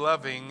be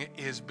loving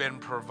has been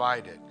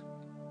provided.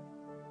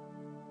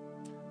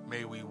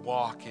 May we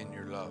walk in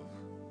your love.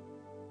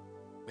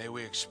 May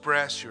we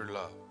express your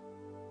love.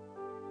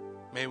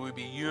 May we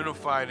be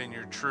unified in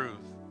your truth.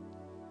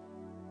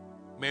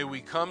 May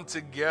we come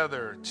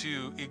together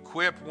to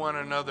equip one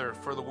another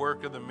for the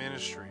work of the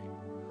ministry.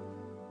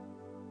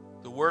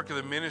 The work of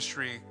the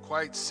ministry,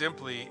 quite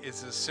simply,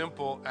 is as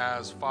simple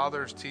as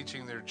fathers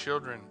teaching their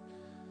children,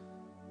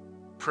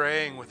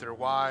 praying with their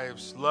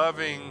wives,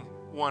 loving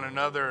one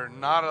another,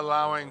 not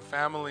allowing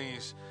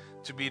families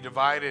to be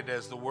divided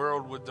as the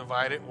world would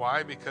divide it.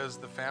 Why? Because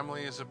the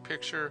family is a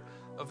picture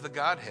of the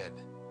Godhead.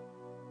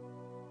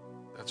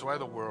 That's why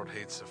the world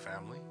hates the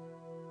family.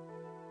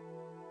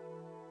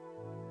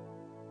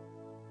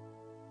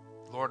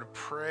 Lord, I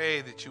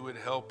pray that you would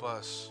help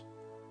us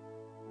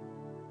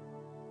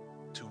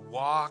to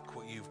walk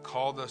what you've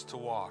called us to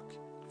walk.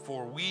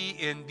 For we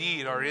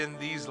indeed are in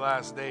these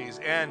last days.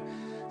 And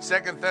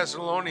 2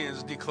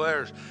 Thessalonians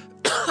declares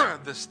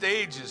the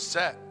stage is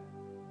set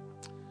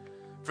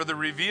for the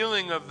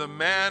revealing of the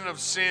man of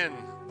sin,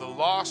 the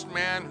lost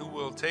man who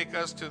will take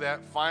us to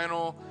that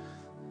final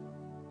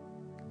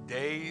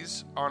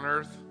days on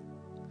earth.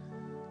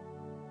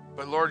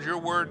 But Lord, your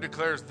word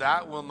declares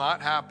that will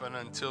not happen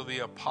until the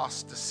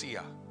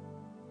apostasia.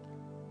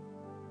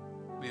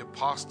 The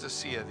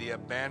apostasia, the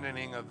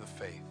abandoning of the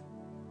faith.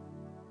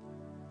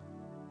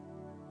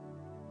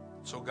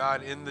 So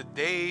God, in the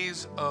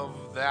days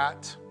of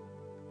that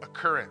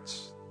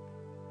occurrence,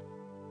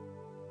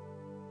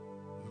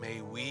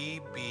 may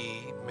we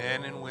be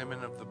men and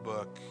women of the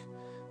book.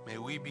 May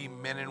we be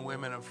men and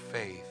women of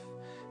faith.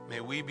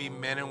 May we be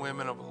men and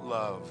women of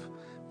love.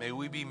 May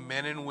we be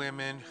men and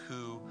women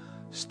who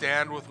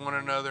stand with one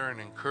another and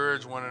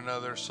encourage one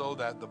another so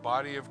that the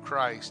body of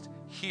Christ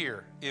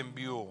here in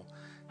Buell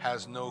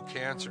has no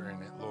cancer in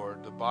it,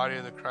 Lord. The body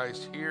of the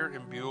Christ here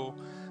in Buell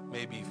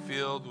may be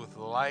filled with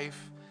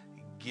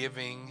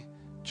life-giving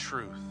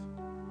truth,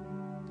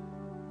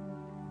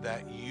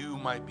 that you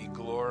might be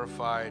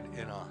glorified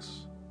in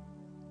us.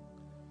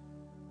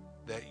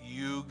 That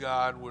you,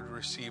 God, would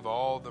receive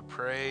all the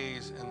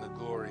praise and the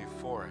glory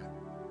for it.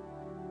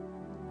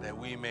 That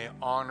we may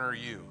honor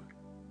you,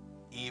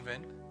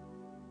 even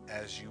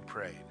as you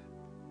prayed.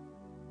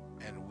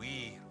 And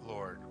we,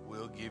 Lord,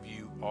 will give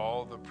you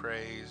all the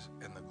praise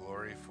and the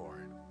glory for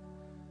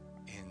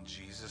it. In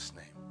Jesus'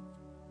 name,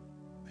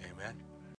 amen.